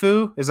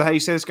 Tfue, is that how you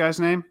say this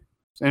guy's name?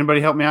 Does anybody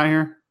help me out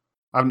here?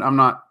 I'm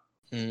not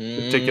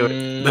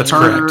particular. That's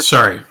Turner- correct.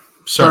 Sorry.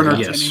 Turner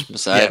Yes.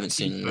 Tinney? I haven't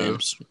seen the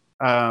names.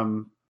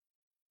 And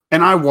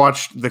I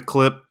watched the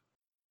clip.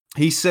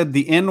 He said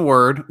the N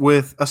word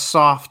with a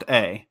soft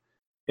A.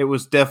 It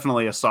was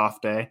definitely a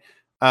soft A.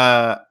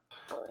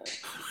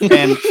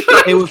 And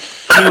he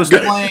was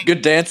playing.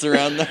 Good dance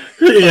around there.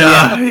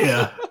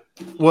 Yeah.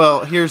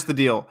 Well, here's the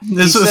deal.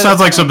 This He said sounds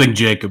it- like something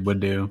Jacob would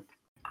do.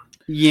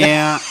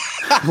 Yeah.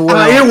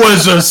 It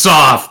was a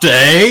soft,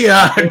 eh?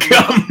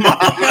 Come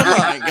on. Come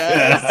on,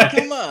 guys.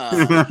 Come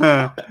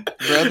on.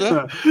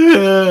 Brother.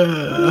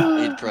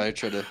 He'd probably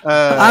try to.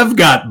 I've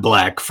got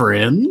black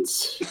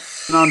friends.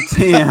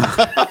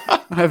 I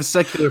have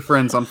secular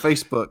friends on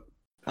Facebook.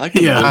 I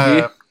can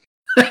Yeah.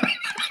 believe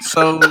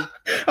So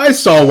I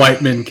saw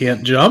white men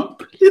can't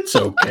jump. It's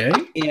okay.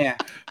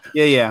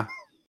 yeah.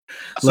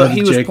 So Love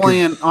he was Jacob.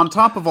 playing on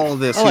top of all of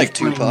this. I he like was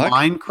playing Tupac.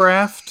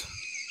 Minecraft.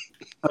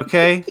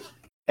 Okay,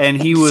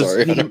 and he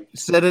Sorry.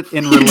 said it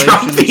in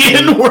Drop relation the to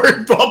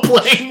N-word while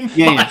playing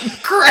Yeah.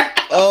 Minecraft.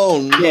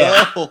 Oh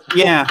no!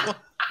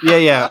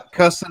 yeah,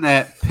 cussing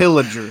at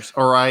pillagers.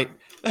 All right,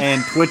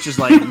 and Twitch is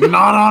like,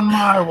 not on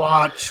my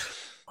watch.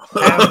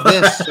 Have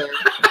this, sir.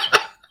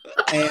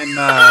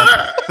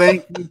 And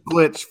thank you,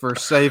 Glitch, for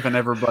saving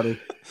everybody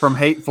from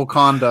hateful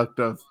conduct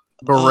of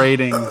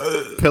berating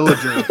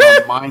pillagers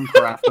on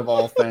Minecraft of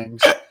all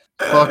things.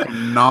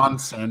 Fucking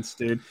nonsense,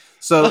 dude.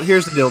 So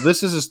here's the deal.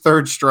 This is his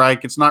third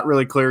strike. It's not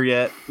really clear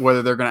yet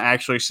whether they're going to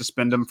actually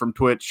suspend him from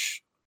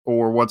Twitch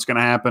or what's going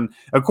to happen.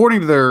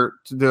 According to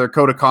their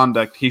code of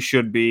conduct, he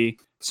should be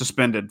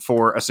suspended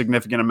for a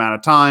significant amount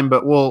of time,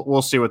 but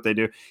we'll see what they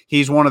do.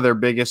 He's one of their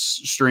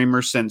biggest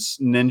streamers since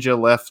Ninja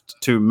left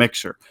to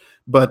Mixer.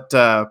 But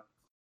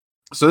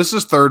so this is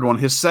his third one.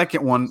 His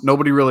second one,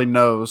 nobody really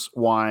knows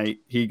why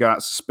he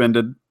got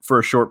suspended for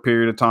a short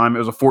period of time. It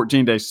was a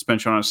 14-day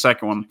suspension on his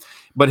second one.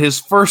 But his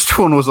first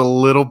one was a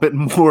little bit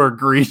more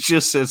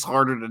egregious. It's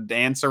harder to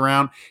dance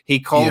around. He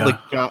called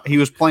he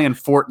was playing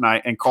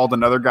Fortnite and called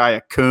another guy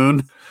a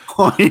coon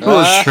while he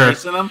was Sure.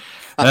 chasing him.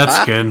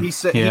 That's good. He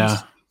said,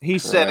 yeah. he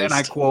said, and I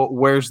Christ. quote,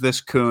 "Where's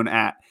this coon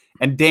at?"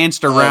 And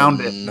danced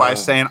around it by no.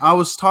 saying, "I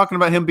was talking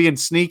about him being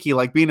sneaky,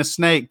 like being a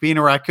snake, being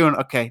a raccoon."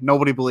 Okay,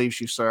 nobody believes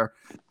you, sir.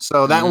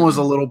 So that one was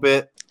a little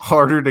bit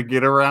harder to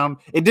get around.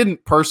 It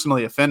didn't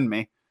personally offend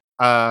me,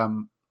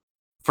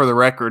 for the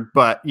record,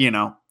 but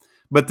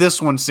but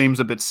this one seems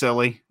a bit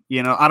silly.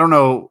 I don't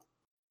know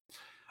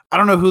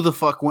who the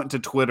fuck went to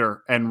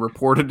Twitter and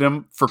reported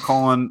him for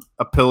calling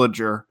a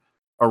pillager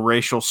a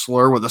racial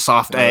slur with a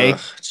soft A. Ugh,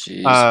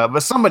 jeez. But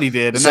somebody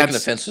did. The And second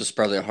that's, offense was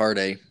probably a hard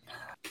A.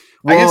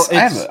 well, I guess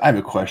it's- I have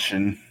a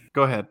question,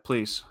 go ahead,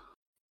 please.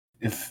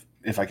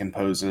 if I can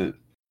pose it.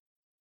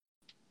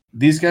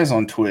 These guys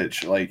on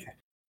Twitch, like,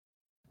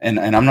 and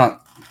I'm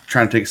not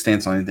trying to take a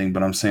stance on anything,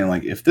 but I'm saying,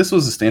 like, if this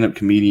was a stand-up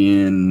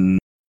comedian,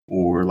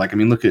 or like, I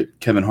mean, look at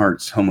Kevin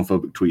Hart's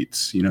homophobic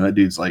tweets. That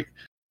dude's like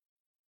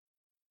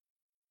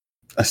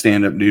a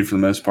stand-up dude for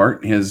the most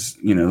part. He has,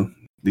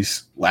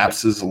 these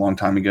lapses a long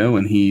time ago,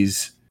 and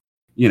he's,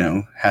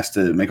 has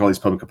to make all these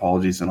public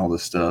apologies and all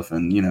this stuff,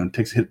 and,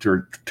 takes a hit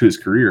to his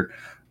career.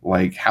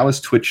 Like, how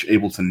is Twitch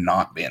able to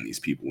not ban these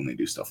people when they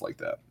do stuff like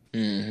that?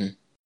 Mm-hmm.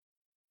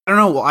 I don't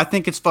know. Well, I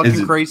think it's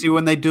fucking crazy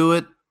when they do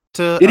it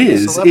to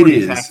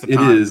celebrities half the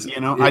time. It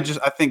is.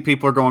 I think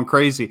people are going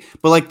crazy.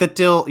 But like the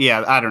deal,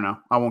 I don't know.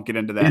 I won't get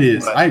into that. It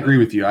is. I agree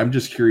with you. I'm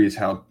just curious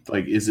how,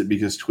 like, is it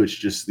because Twitch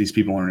just, these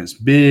people aren't as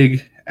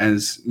big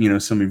as,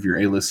 some of your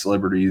A-list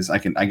celebrities?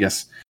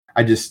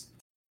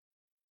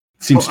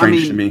 Seems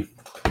strange to me.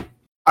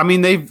 I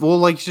mean,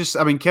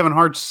 Kevin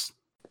Hart's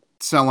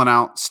selling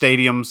out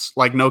stadiums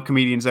like no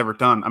comedian's ever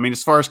done. I mean,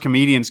 as far as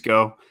comedians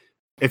go,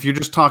 if you're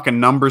just talking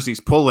numbers he's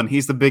pulling,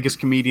 he's the biggest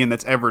comedian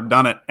that's ever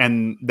done it.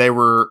 And they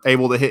were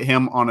able to hit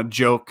him on a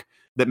joke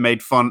that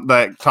made fun,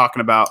 like talking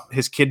about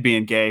his kid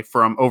being gay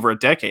from over a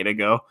decade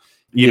ago.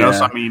 You know,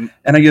 so I mean,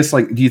 and I guess,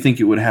 like, do you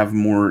think it would have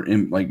more,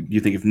 do you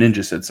think if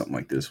Ninja said something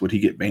like this, would he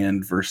get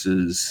banned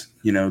versus,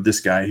 this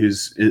guy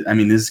is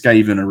this guy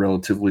even a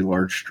relatively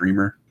large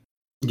streamer?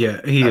 Yeah,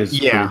 he is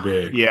pretty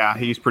big. Yeah,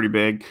 he's pretty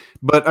big.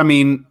 But I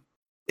mean,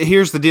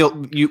 here's the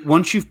deal.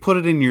 Once you've put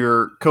it in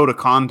your code of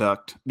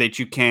conduct that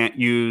you can't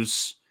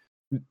use,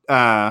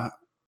 let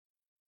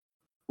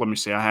me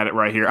see, I had it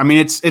right here. I mean,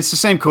 it's the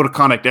same code of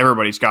conduct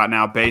everybody's got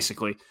now,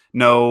 basically.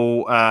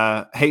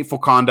 No hateful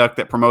conduct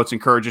that promotes,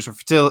 encourages, or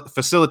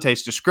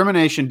facilitates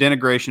discrimination,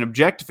 denigration,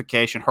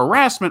 objectification,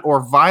 harassment,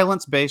 or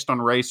violence based on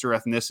race or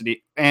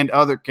ethnicity and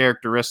other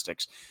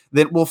characteristics.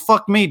 Then, well,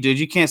 fuck me, dude.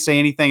 You can't say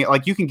anything.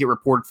 Like, you can get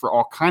reported for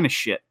all kind of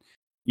shit.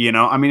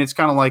 I mean, it's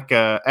kind of like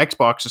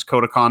Xbox's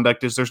code of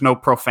conduct is there's no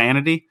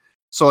profanity.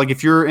 So, like,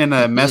 if you're in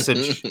a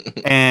message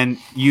and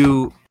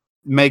you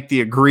make the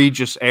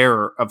egregious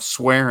error of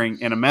swearing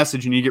in a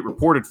message and you get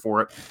reported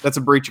for it, that's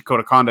a breach of code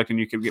of conduct and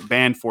you can get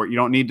banned for it. You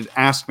don't need to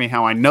ask me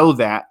how I know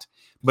that,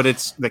 but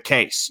it's the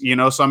case,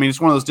 So, I mean, it's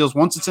one of those deals.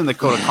 Once it's in the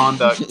code of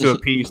conduct to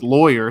appease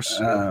lawyers,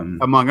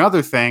 among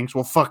other things,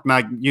 well, fuck,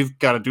 now you've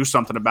got to do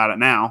something about it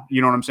now.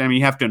 You know what I'm saying? I mean,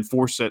 you have to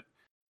enforce it,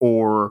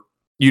 or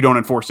you don't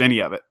enforce any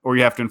of it, or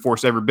you have to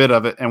enforce every bit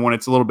of it. And when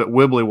it's a little bit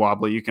wibbly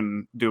wobbly, you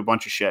can do a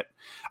bunch of shit.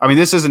 I mean,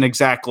 this isn't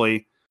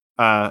exactly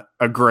a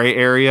gray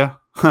area.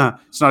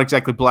 It's not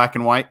exactly black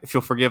and white, if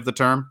you'll forgive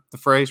the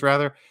phrase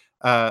rather.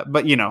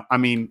 But I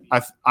mean,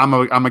 I'm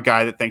a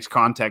guy that thinks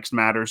context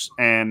matters,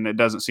 and it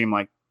doesn't seem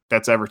like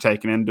that's ever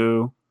taken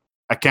into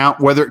account.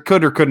 Whether it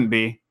could or couldn't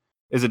be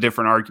is a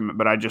different argument,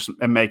 but I just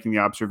am making the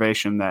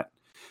observation that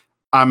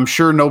I'm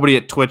sure nobody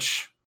at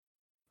Twitch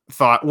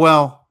thought,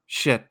 well,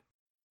 shit,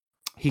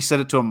 he said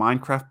it to a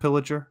Minecraft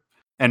pillager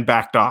and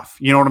backed off.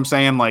 You know what I'm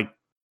saying? Like,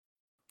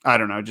 I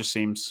don't know. It just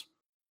seems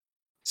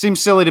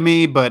silly to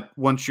me, but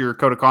once your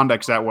code of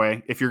conduct's that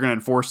way, if you're going to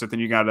enforce it, then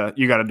you gotta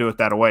do it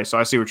that way. So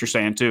I see what you're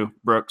saying too,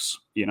 Brooks.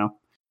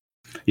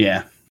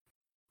 Yeah.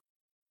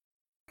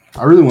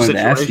 I really wanted to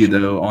ask you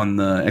though on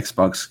the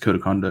Xbox code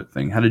of conduct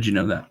thing. How did you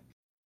know that?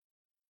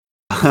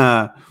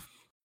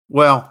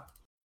 Well,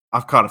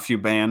 I've caught a few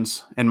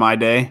bans in my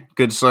day,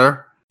 good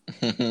sir.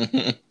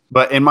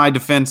 But in my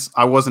defense,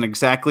 I wasn't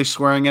exactly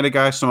swearing at a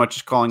guy so much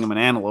as calling him an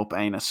antelope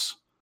anus,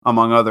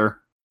 among other.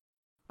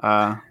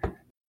 Okay.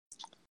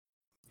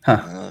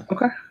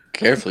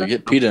 Careful, you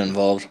get PETA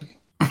involved.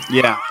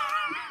 Yeah.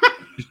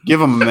 Just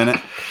give him a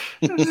minute.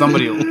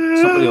 Somebody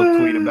will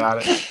tweet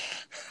about it.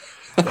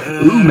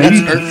 Ooh, maybe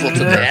that's hurtful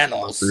to the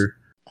animals. You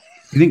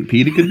think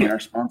PETA could be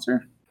our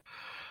sponsor?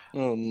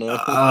 Oh no.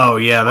 Oh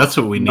yeah, that's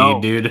what we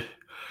need, dude.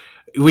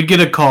 We'd get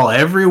a call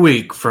every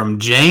week from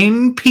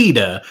Jane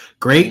PETA,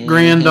 great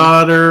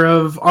granddaughter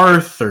of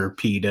Arthur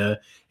PETA.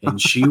 And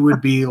she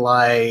would be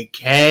like,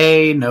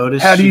 hey,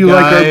 notice how do you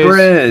like our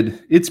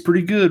bread? It's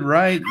pretty good,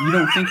 right? You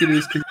don't think it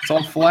is because it's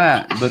all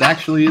flat, but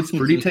actually it's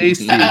pretty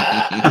tasty.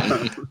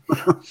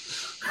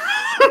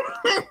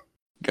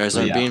 Guys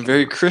aren't being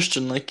very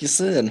Christian, like you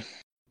said.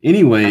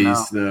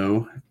 Anyways,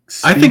 though,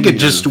 I think it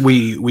just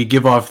we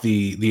give off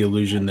the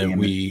illusion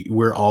that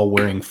we're all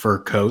wearing fur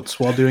coats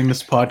while doing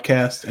this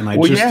podcast, and I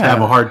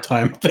have a hard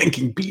time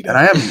thinking PETA. And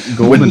I have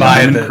golden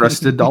diamond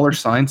encrusted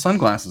 $sign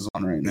sunglasses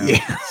on right now.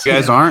 Yeah. You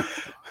guys aren't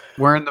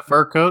wearing the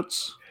fur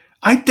coats?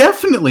 I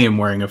definitely am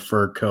wearing a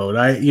fur coat.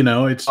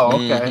 It's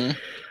okay.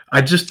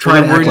 I just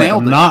try to act like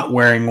I'm not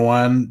wearing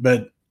one,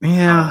 but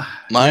yeah.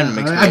 Mine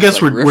makes me I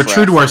guess like we're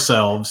true to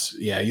ourselves.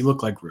 Yeah, you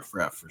look like Riff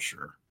Raff for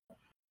sure.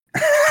 I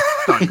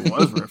thought you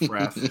was Riff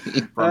Raff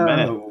for a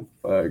minute. Oh,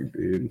 fuck,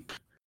 dude.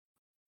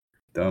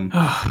 Dumb.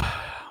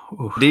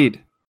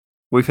 Indeed.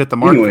 We've hit the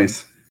mark.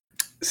 Anyways,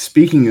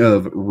 speaking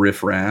of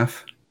Riff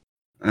Raff,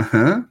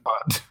 Sure.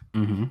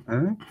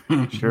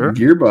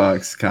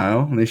 Gearbox,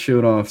 Kyle, they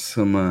showed off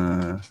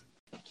some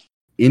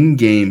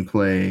in-game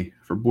play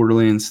for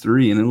Borderlands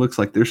 3, and it looks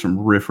like there's some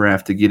Riff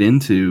Raff to get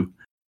into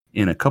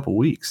in a couple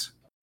weeks.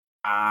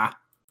 I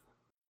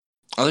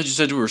thought you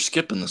said we were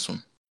skipping this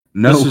one.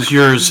 No, this is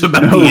yours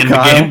about the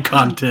in-game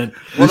content.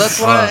 Well,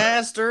 that's why I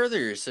asked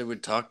earlier. You said we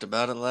talked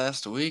about it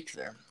last week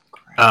there.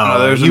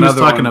 Oh, he was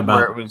talking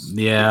about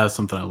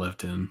something I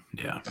left in.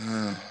 Yeah.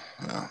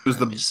 Oh, It was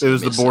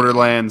the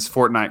Borderlands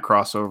Fortnite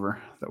crossover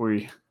that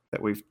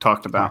we've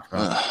talked about.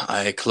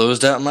 I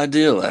closed out my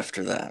deal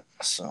after that.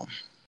 So,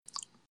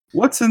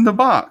 What's in the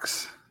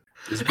box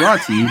is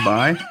brought to you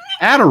by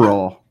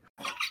Adderall.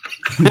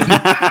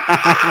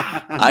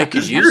 I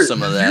could use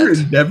some of that.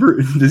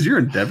 Does your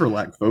endeavor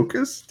lack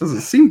focus? Does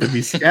it seem to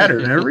be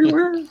scattered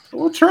everywhere?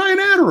 Well, try an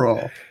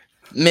Adderall.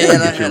 Man, It'll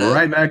I get you had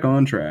right back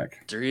on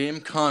track. 3 a.m.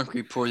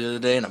 concrete pour the other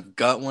day, and I've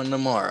got one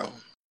tomorrow.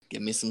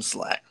 Give me some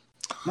slack.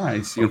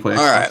 Nice. You gonna play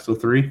All right.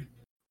 Xbox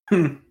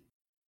 3?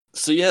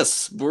 So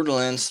yes,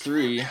 Borderlands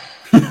 3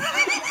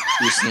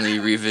 recently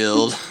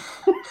revealed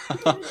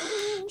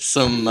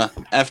some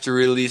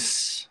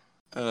after-release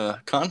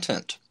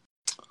content.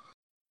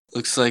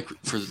 Looks like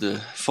for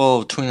the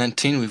fall of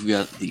 2019, we've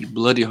got the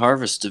Bloody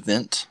Harvest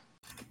event,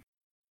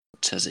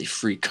 which has a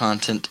free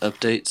content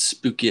update,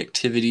 spooky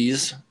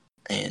activities,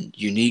 and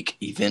unique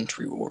event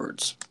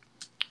rewards.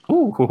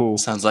 Ooh.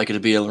 Sounds like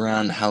it'll be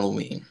around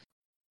Halloween.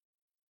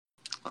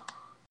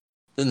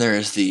 Then there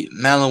is the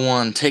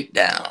Malawan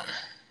Takedown,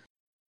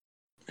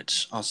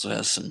 which also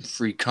has some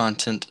free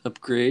content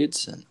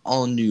upgrades, an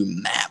all-new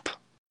map,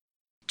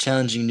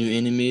 challenging new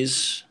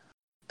enemies,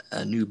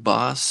 a new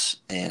boss,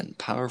 and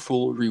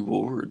powerful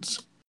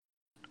rewards.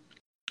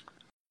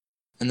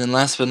 And then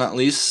last but not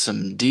least,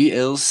 some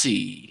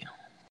DLC,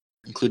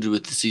 included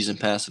with the Season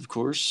Pass, of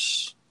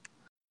course.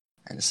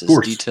 And it says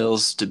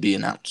details to be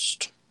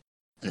announced.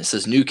 And it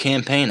says new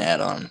campaign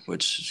add-on,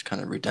 which is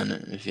kind of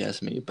redundant if you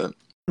ask me, but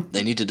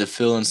they needed to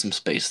fill in some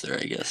space there,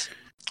 I guess.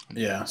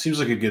 Yeah, seems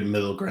like a good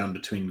middle ground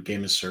between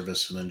game as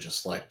service and then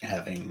just like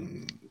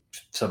having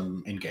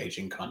some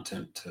engaging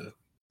content to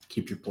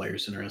keep your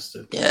players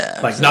interested. Yeah.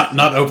 Like exactly.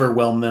 not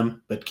overwhelm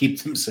them, but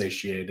keep them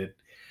satiated.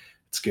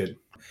 It's good.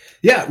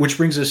 Yeah, which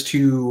brings us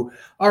to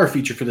our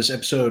feature for this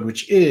episode,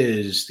 which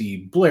is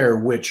the Blair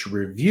Witch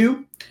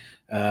review.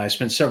 I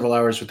spent several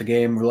hours with the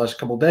game over the last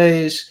couple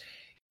days,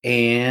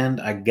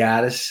 and I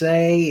gotta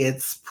say,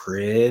 it's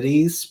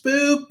pretty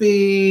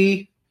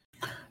spoopy.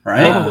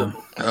 Right?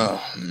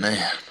 Oh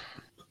man.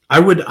 I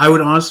would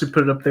honestly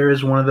put it up there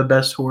as one of the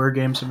best horror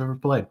games I've ever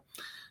played.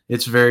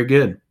 It's very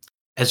good.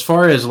 As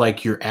far as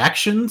like your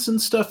actions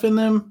and stuff in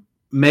them,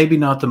 maybe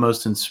not the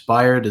most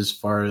inspired. As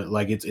far as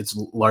like it's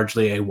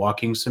largely a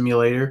walking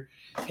simulator,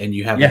 and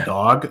you have a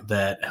dog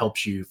that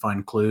helps you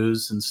find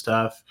clues and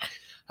stuff.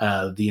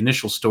 The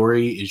initial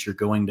story is you're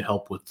going to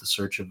help with the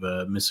search of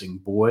a missing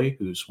boy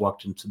who's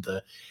walked into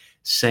the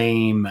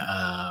same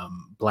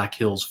Black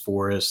Hills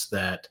forest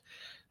that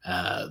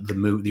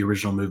the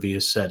original movie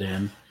is set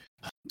in,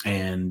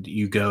 and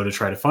you go to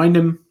try to find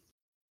him.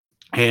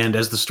 And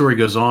as the story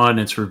goes on,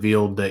 it's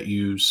revealed that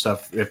you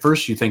suffer. At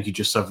first, you think you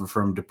just suffer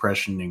from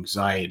depression and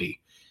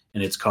anxiety,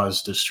 and it's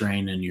caused a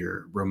strain in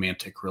your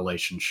romantic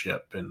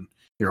relationship, and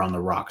you're on the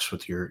rocks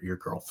with your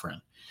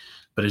girlfriend.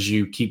 But as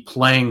you keep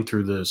playing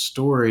through the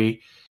story,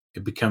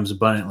 it becomes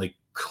abundantly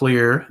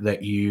clear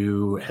that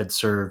you had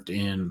served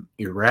in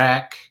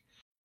Iraq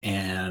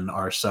and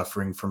are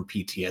suffering from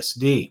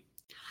PTSD.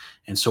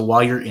 And so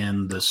while you're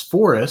in this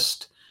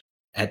forest,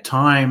 at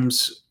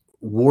times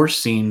war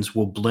scenes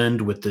will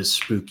blend with this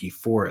spooky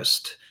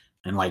forest,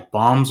 and like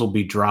bombs will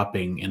be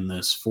dropping in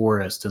this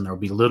forest, and there'll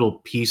be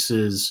little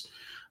pieces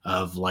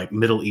of like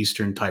Middle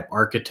Eastern type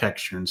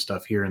architecture and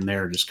stuff here and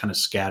there, just kind of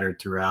scattered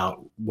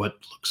throughout what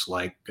looks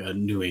like a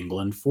New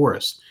England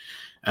forest.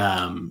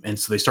 And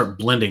so they start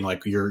blending,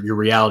 like your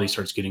reality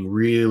starts getting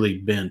really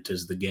bent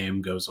as the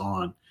game goes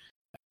on.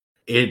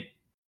 It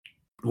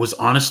was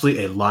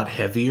honestly a lot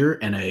heavier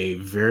and a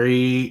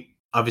very,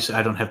 obviously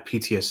I don't have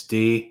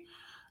PTSD.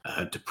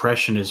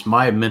 Depression is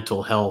my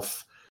mental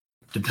health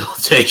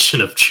debilitation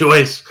of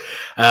choice.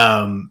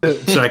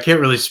 So I can't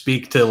really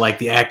speak to like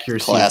the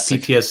accuracy Classic.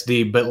 of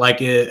PTSD, but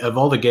like of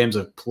all the games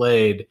I've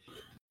played,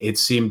 it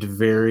seemed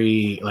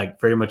very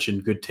much in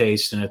good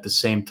taste, and at the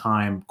same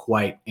time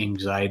quite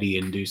anxiety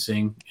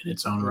inducing in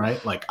its own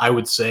right. Like I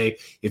would say,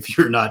 if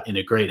you're not in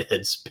a great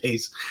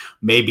headspace,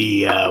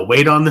 maybe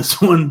wait on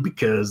this one,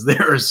 because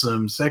there are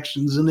some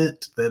sections in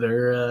it that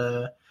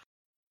are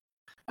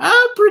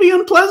pretty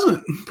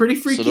unpleasant, pretty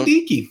freaky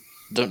deaky.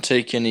 Don't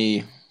take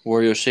any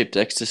Wario-shaped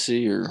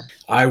ecstasy, or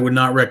I would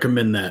not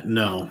recommend that.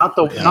 No, Not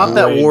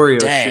that Wario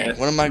dang, shit.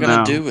 what am I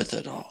gonna do with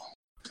it all?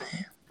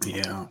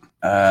 Yeah.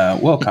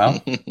 Well,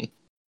 Kyle,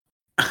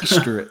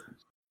 Screw it.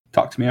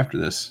 talk to me after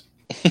this.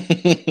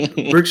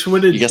 Brooks,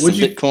 you got some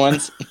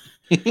bitcoins?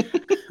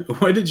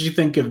 What did you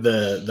think of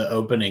the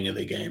opening of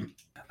the game?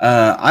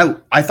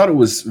 I thought it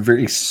was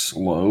very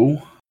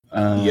slow.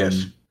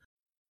 Yes.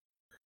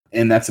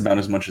 And that's about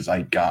as much as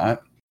I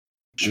got.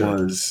 Sure.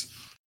 Was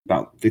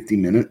about 50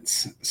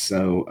 minutes.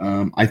 So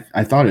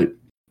I thought it,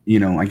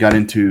 I got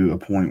into a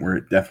point where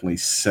it definitely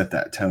set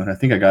that tone. I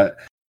think I got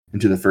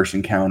into the first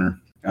encounter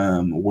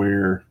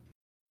where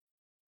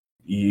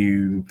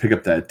you pick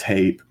up that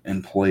tape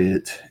and play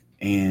it,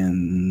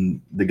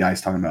 and the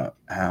guy's talking about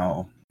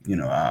how,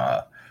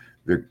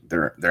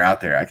 they're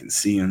out there. I can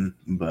see them,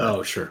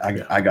 but sure.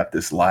 I got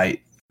this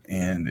light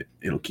and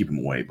it'll keep them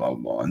away, blah, blah,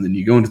 blah. And then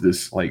you go into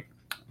this like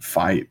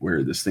fight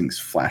where this thing's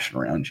flashing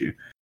around you,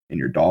 and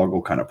your dog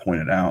will kind of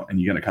point it out, and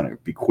you got to kind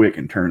of be quick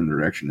and turn in the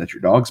direction that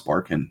your dog's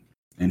barking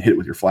and hit it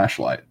with your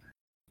flashlight,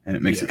 and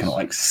it makes it kind of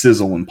like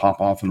sizzle and pop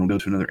off, and it'll go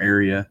to another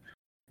area.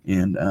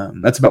 And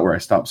that's about where I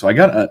stopped. So I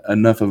got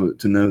enough of it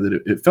to know that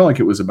it felt like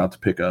it was about to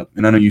pick up.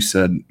 And I know you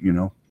said,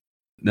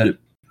 that it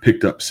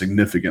picked up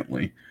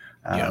significantly.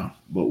 But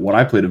what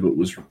I played of it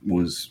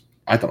was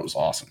I thought it was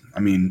awesome. I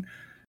mean,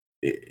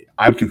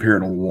 I would compare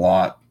it a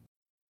lot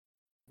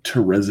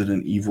to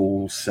Resident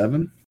Evil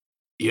 7.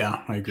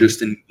 Yeah, I agree.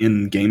 Just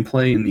in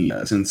gameplay, in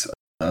the sense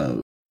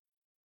of,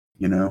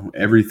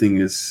 everything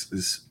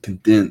is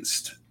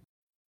condensed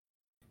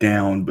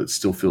down, but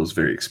still feels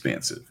very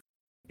expansive.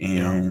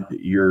 And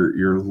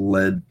you're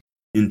led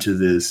into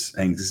this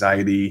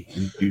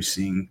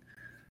anxiety-inducing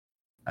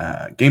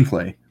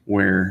gameplay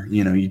where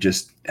you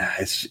just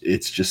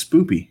it's just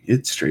spoopy.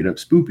 It's straight up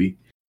spoopy,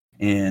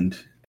 and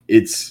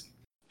it's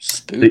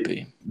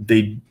spoopy.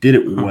 They did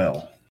it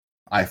well,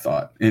 I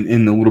thought.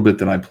 In the little bit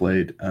that I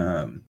played,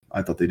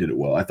 I thought they did it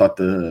well. I thought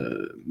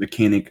the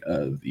mechanic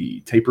of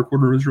the tape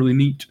recorder was really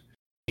neat.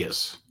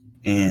 Yes,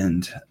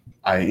 and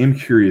I am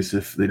curious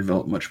if they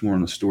develop much more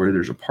in the story.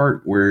 There's a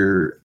part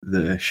where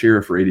the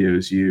sheriff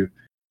radios you,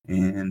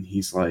 and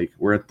he's like,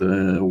 "We're at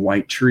the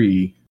white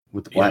tree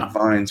with the black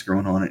vines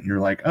growing on it," and you're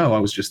like, "Oh, I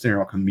was just there.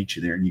 I'll come meet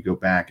you there." And you go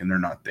back, and they're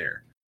not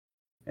there.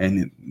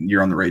 And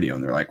you're on the radio,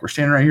 and they're like, "We're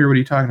standing right here. What are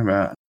you talking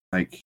about?"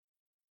 Like,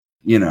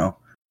 do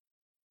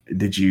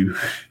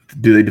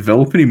they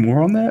develop any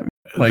more on that?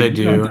 Like, they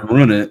do. You don't have to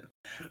ruin it.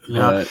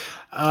 No.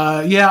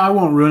 I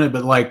won't ruin it,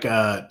 but like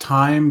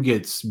time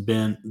gets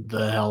bent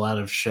the hell out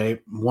of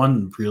shape.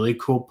 One really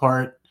cool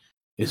part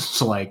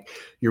is like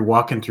you're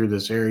walking through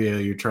this area,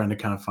 you're trying to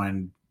kind of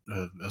find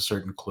a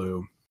certain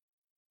clue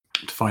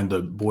to find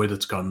the boy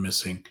that's gone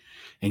missing,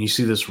 and you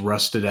see this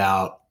rusted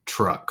out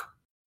truck,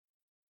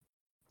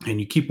 and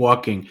you keep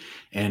walking.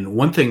 And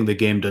one thing the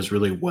game does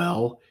really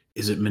well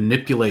is it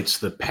manipulates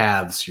the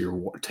paths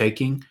you're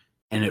taking,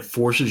 and it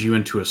forces you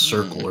into a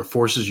circle or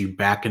forces you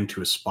back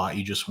into a spot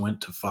you just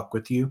went to fuck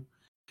with you.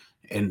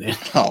 And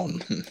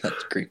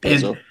that's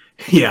creepy.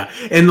 Yeah.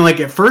 And like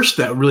at first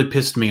that really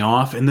pissed me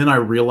off. And then I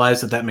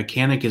realized that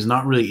mechanic is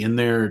not really in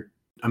there.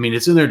 I mean,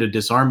 it's in there to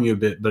disarm you a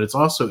bit, but it's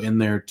also in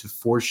there to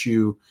force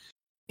you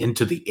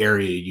into the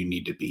area you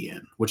need to be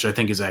in, which I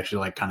think is actually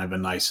like kind of a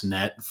nice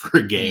net for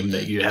a game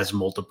that has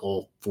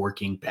multiple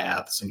forking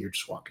paths and you're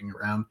just walking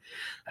around.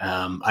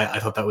 I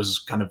thought that was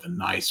kind of a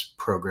nice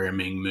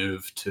programming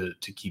move to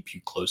keep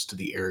you close to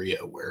the area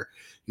where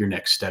your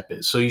next step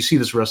is. So you see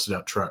this rusted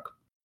out truck,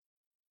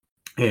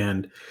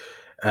 and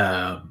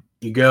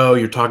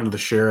you're talking to the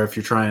sheriff,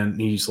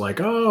 he's like,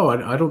 "Oh,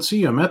 I don't see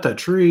you. I'm at that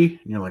tree."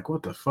 And you're like,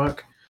 "What the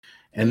fuck?"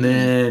 And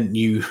then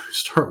you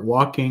start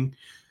walking.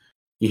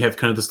 You have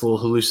kind of this little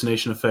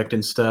hallucination effect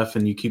and stuff,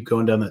 and you keep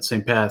going down that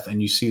same path,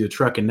 and you see the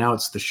truck, and now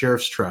it's the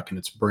sheriff's truck, and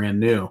it's brand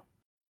new.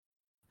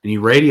 And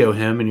you radio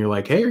him, and you're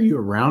like, "Hey, are you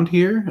around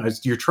here?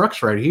 Your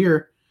truck's right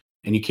here."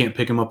 And you can't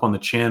pick him up on the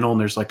channel, and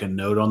there's like a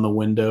note on the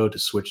window to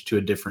switch to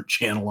a different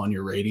channel on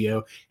your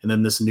radio. And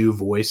then this new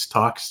voice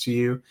talks to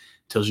you,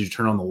 tells you to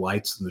turn on the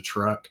lights in the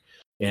truck.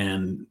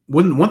 And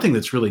one thing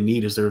that's really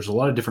neat is there's a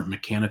lot of different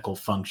mechanical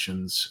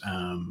functions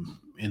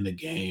in the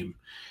game.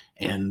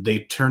 And they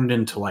turned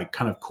into like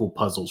kind of cool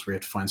puzzles where you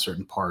have to find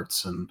certain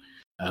parts and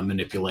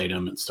manipulate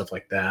them and stuff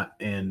like that.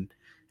 And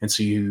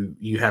so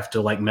you have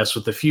to like mess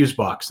with the fuse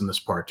box in this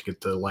part to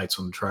get the lights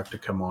on the truck to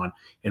come on.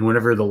 And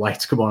whenever the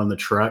lights come on the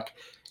truck,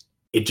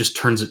 it just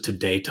turns it to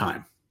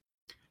daytime.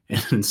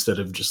 And instead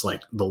of just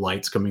like the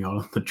lights coming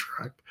on the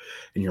truck,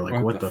 and you're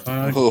like, what the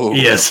fuck? Oh.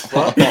 Yes.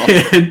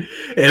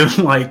 and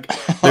like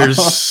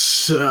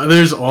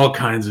there's all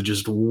kinds of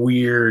just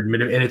weird,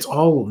 and it's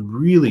all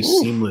really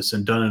seamless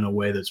and done in a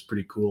way that's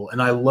pretty cool.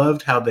 And I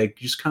loved how they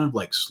just kind of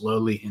like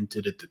slowly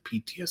hinted at the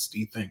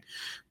PTSD thing,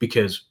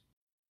 because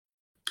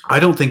I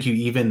don't think you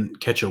even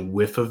catch a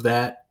whiff of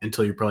that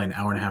until you're probably an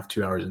hour and a half,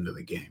 2 hours into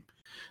the game.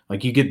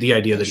 Like you get the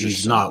idea that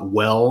he's not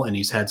well and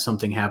he's had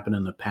something happen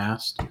in the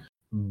past,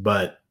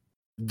 but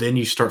then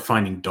you start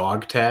finding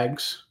dog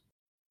tags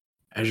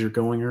as you're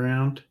going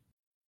around,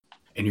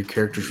 and your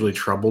character's really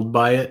troubled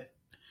by it.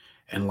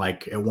 And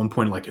like at one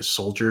point, like a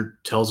soldier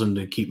tells him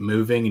to keep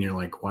moving, and you're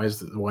like, why is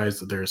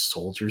there a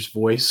soldier's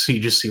voice? So you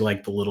just see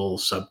like the little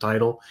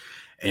subtitle,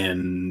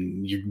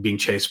 and you're being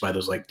chased by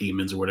those like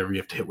demons or whatever you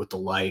have to hit with the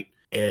light.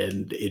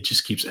 And it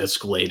just keeps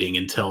escalating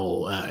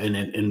until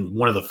and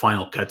one of the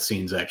final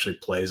cutscenes actually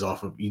plays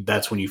off of.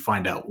 That's when you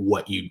find out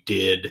what you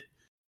did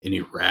in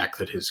Iraq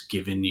that has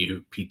given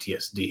you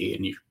PTSD,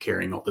 and you're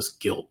carrying all this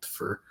guilt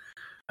for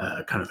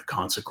kind of the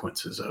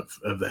consequences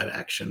of that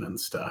action and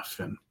stuff.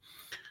 And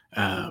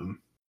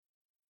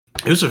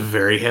it was a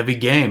very heavy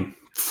game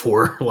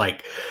for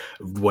like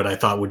what I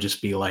thought would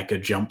just be like a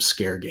jump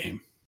scare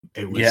game.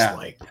 It was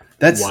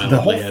that's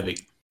wildly heavy.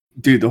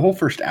 Dude, the whole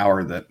first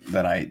hour that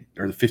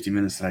or the 50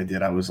 minutes that I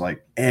did, I was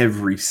like,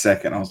 every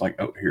second I was like,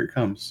 oh, here it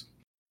comes.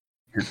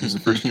 Here comes the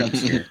first jump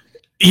scare.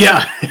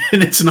 Yeah,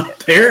 and it's not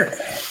there.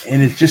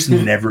 And it's just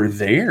never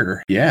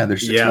there. Yeah,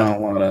 there's just not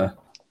a lot of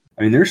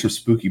I mean, there's some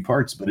spooky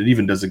parts, but it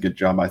even does a good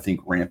job, I think,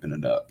 ramping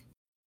it up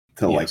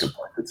to like a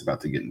part that's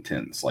about to get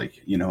intense.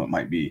 Like, you know, it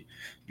might be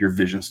your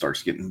vision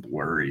starts getting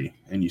blurry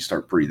and you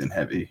start breathing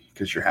heavy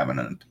because you're having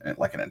an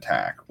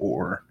attack,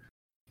 or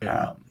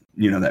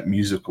you know, that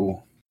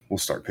musical will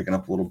start picking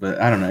up a little bit.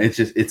 I don't know. It's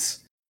just Is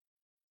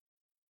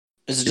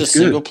it just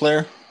single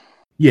player?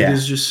 Yeah, it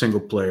is just single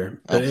player.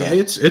 Okay.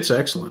 It's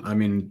excellent. I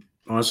mean,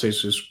 honestly,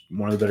 it's just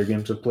one of the better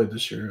games I've played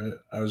this year.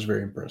 I was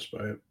very impressed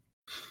by it.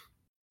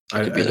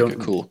 It could be like a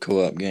cool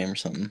co-op game or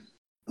something.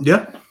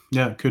 Yeah,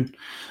 it could.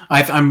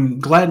 I'm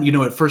glad. You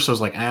know, at first I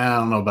was like, I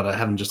don't know about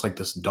having just like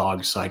this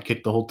dog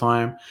sidekick the whole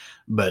time,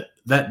 but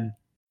that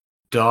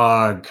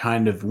dog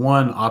kind of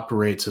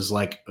operates as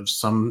like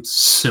some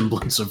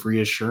semblance of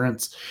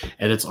reassurance,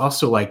 and it's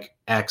also like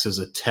acts as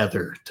a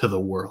tether to the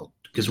world.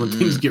 Because when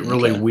things get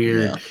really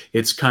weird,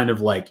 it's kind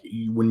of like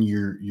when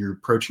you're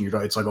approaching your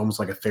dog, it's like almost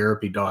like a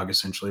therapy dog,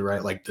 essentially,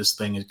 right? Like this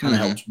thing it kind of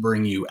helps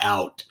bring you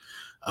out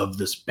of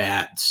this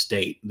bad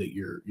state that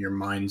your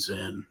mind's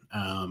in.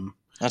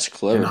 That's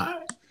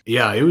clever.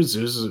 It was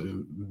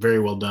very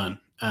well done.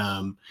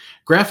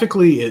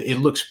 Graphically, it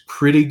looks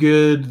pretty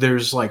good.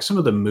 There's like some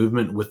of the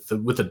movement with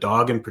the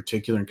dog in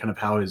particular, and kind of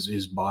how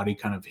his body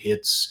kind of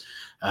hits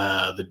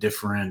the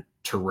different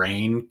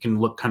terrain can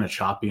look kind of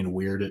choppy and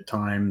weird at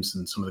times,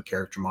 and some of the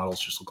character models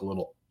just look a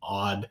little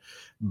odd.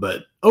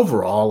 But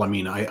overall, I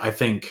mean, I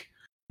think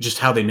just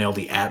how they nail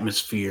the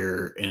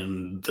atmosphere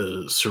and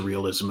the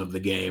surrealism of the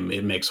game,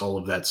 it makes all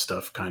of that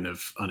stuff kind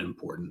of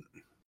unimportant,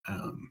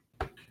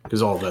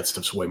 because all of that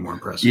stuff's way more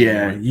impressive.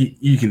 Yeah, anyway.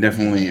 You can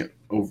definitely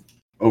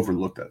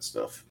overlook that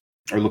stuff,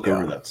 or look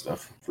over that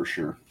stuff for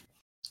sure.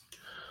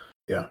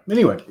 Yeah.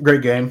 Anyway,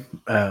 great game.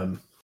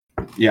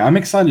 Yeah, I'm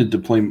excited to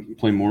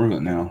play more of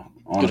it now.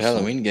 Honestly. Good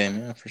Halloween game,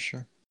 yeah, for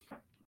sure.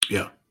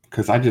 Yeah,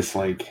 because I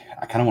kind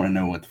of want to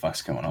know what the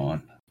fuck's going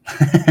on.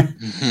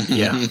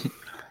 Yeah.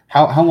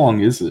 How long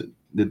is it?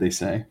 Did they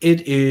say?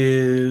 It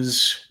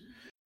is.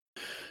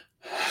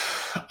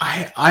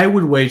 I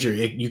would wager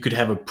you could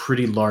have a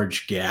pretty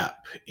large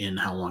gap in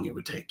how long it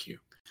would take you.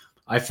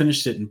 I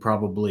finished it in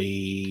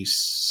probably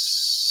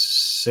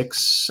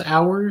 6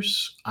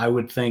 hours. I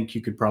would think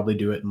you could probably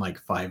do it in like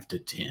 5 to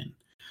 10.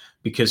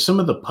 Because some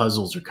of the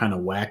puzzles are kind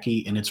of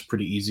wacky, and it's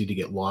pretty easy to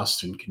get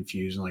lost and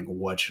confused and like,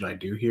 what should I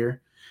do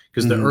here?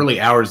 Because the early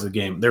hours of the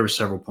game, there were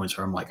several points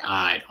where I'm like,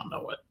 I don't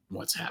know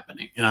what's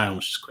happening. And I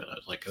almost just quit. I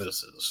was like,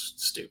 this is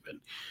stupid.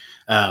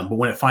 But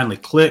when it finally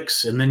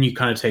clicks, and then you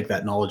kind of take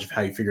that knowledge of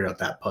how you figured out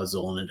that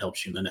puzzle, and it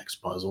helps you in the next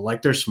puzzle.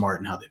 Like, they're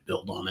smart in how they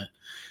build on it.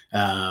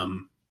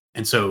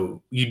 And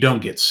so you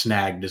don't get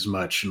snagged as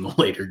much in the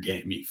later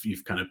game.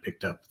 You've kind of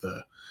picked up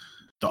the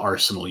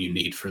arsenal you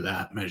need for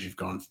that as you've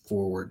gone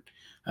forward.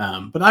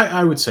 But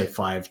I would say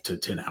 5 to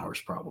 10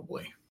 hours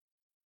probably.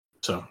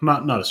 So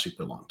not a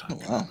super long time.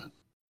 Oh, wow.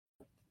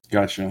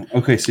 Gotcha.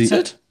 Okay, so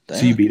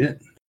you beat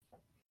it?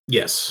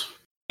 Yes.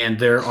 And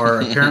there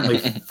are apparently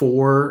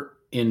 4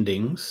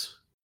 endings.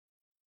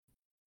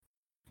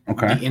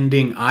 Okay. The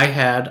ending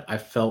I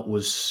felt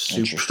was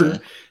super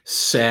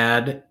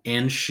sad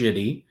and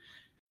shitty.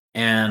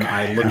 And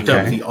I looked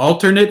up the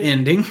alternate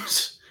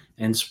endings,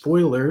 and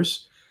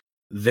spoilers,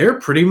 they're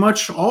pretty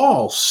much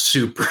all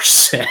super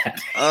sad.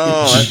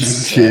 Oh,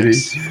 that's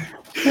shitty.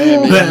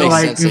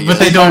 But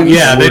they don't.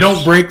 Yeah, they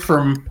don't break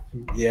from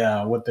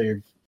what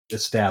they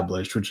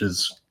established, which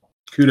is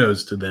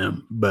kudos to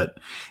them. But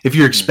if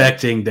you're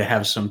expecting to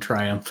have some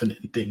triumphant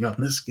ending on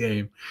this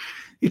game,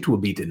 it will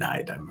be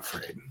denied, I'm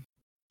afraid.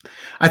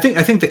 I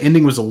think the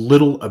ending was a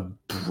little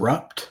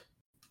abrupt,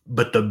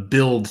 but the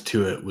build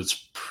to it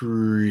was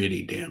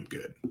pretty damn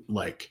good.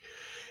 Like,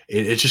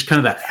 it's just kind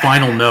of that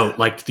final note.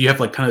 Like, you have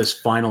like kind of this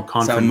final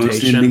confrontation. That's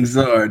how most endings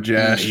are,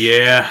 Josh.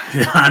 Yeah,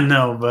 I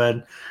know,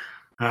 bud.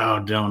 Oh,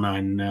 don't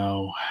I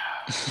know?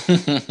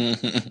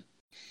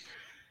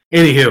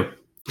 Anywho,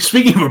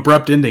 speaking of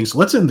abrupt endings,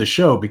 let's end the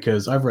show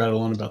because I've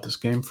rattled on about this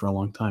game for a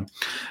long time.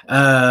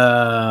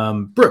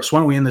 Brooks, why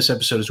don't we end this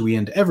episode as we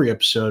end every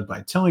episode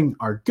by telling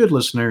our good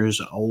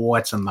listeners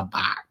what's in the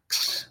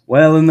box?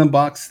 Well, in the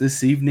box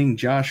this evening,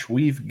 Josh,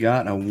 we've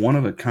got a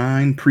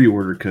one-of-a-kind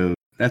pre-order code.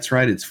 That's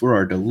right, it's for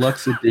our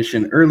deluxe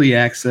edition early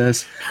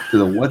access to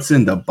the What's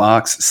in the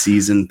Box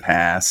season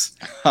pass.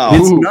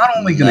 It's not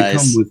only going to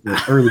come with the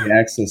early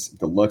access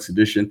deluxe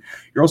edition,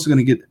 you're also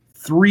going to get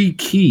 3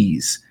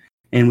 keys.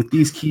 And with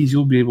these keys,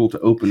 you'll be able to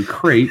open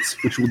crates,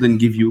 which will then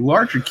give you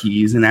larger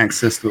keys and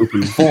access to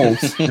open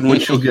vaults, in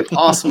which you'll get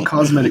awesome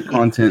cosmetic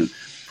content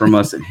from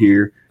us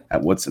here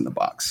at What's in the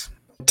Box.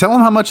 Tell them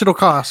how much it'll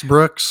cost,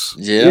 Brooks.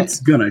 Yeah, it's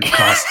going to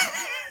cost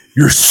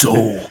your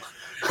soul.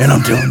 And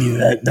I'm telling you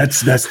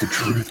that's the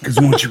truth. Because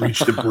once you reach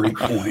the break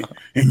point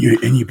and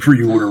you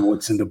pre-order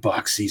What's in the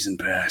Box season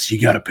pass,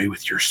 you got to pay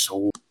with your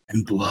soul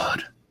and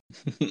blood.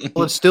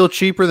 Well, it's still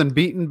cheaper than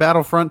beating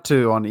Battlefront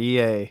 2 on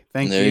EA.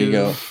 There you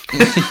go.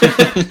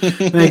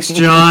 Thanks,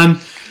 John.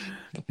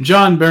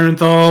 John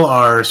Bernthal,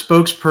 our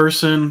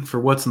spokesperson for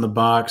What's in the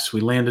Box.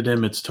 We landed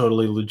him. It's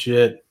totally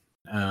legit.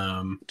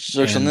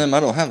 Jokes on them. I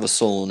don't have a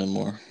soul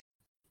anymore.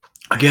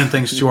 Again,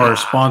 thanks to our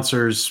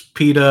sponsors,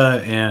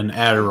 PETA and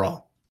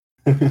Adderall.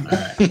 All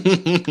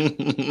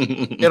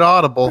right. Get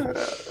Audible.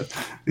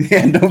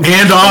 And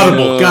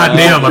Audible. God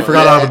damn, I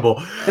forgot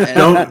Audible.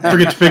 Don't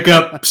forget to pick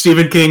up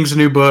Stephen King's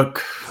new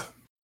book.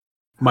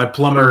 My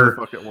plumber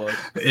Fuck it was.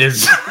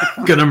 is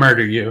gonna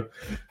murder you.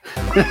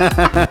 Focus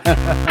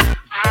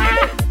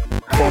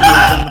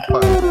on the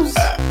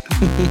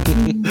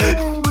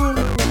pipes.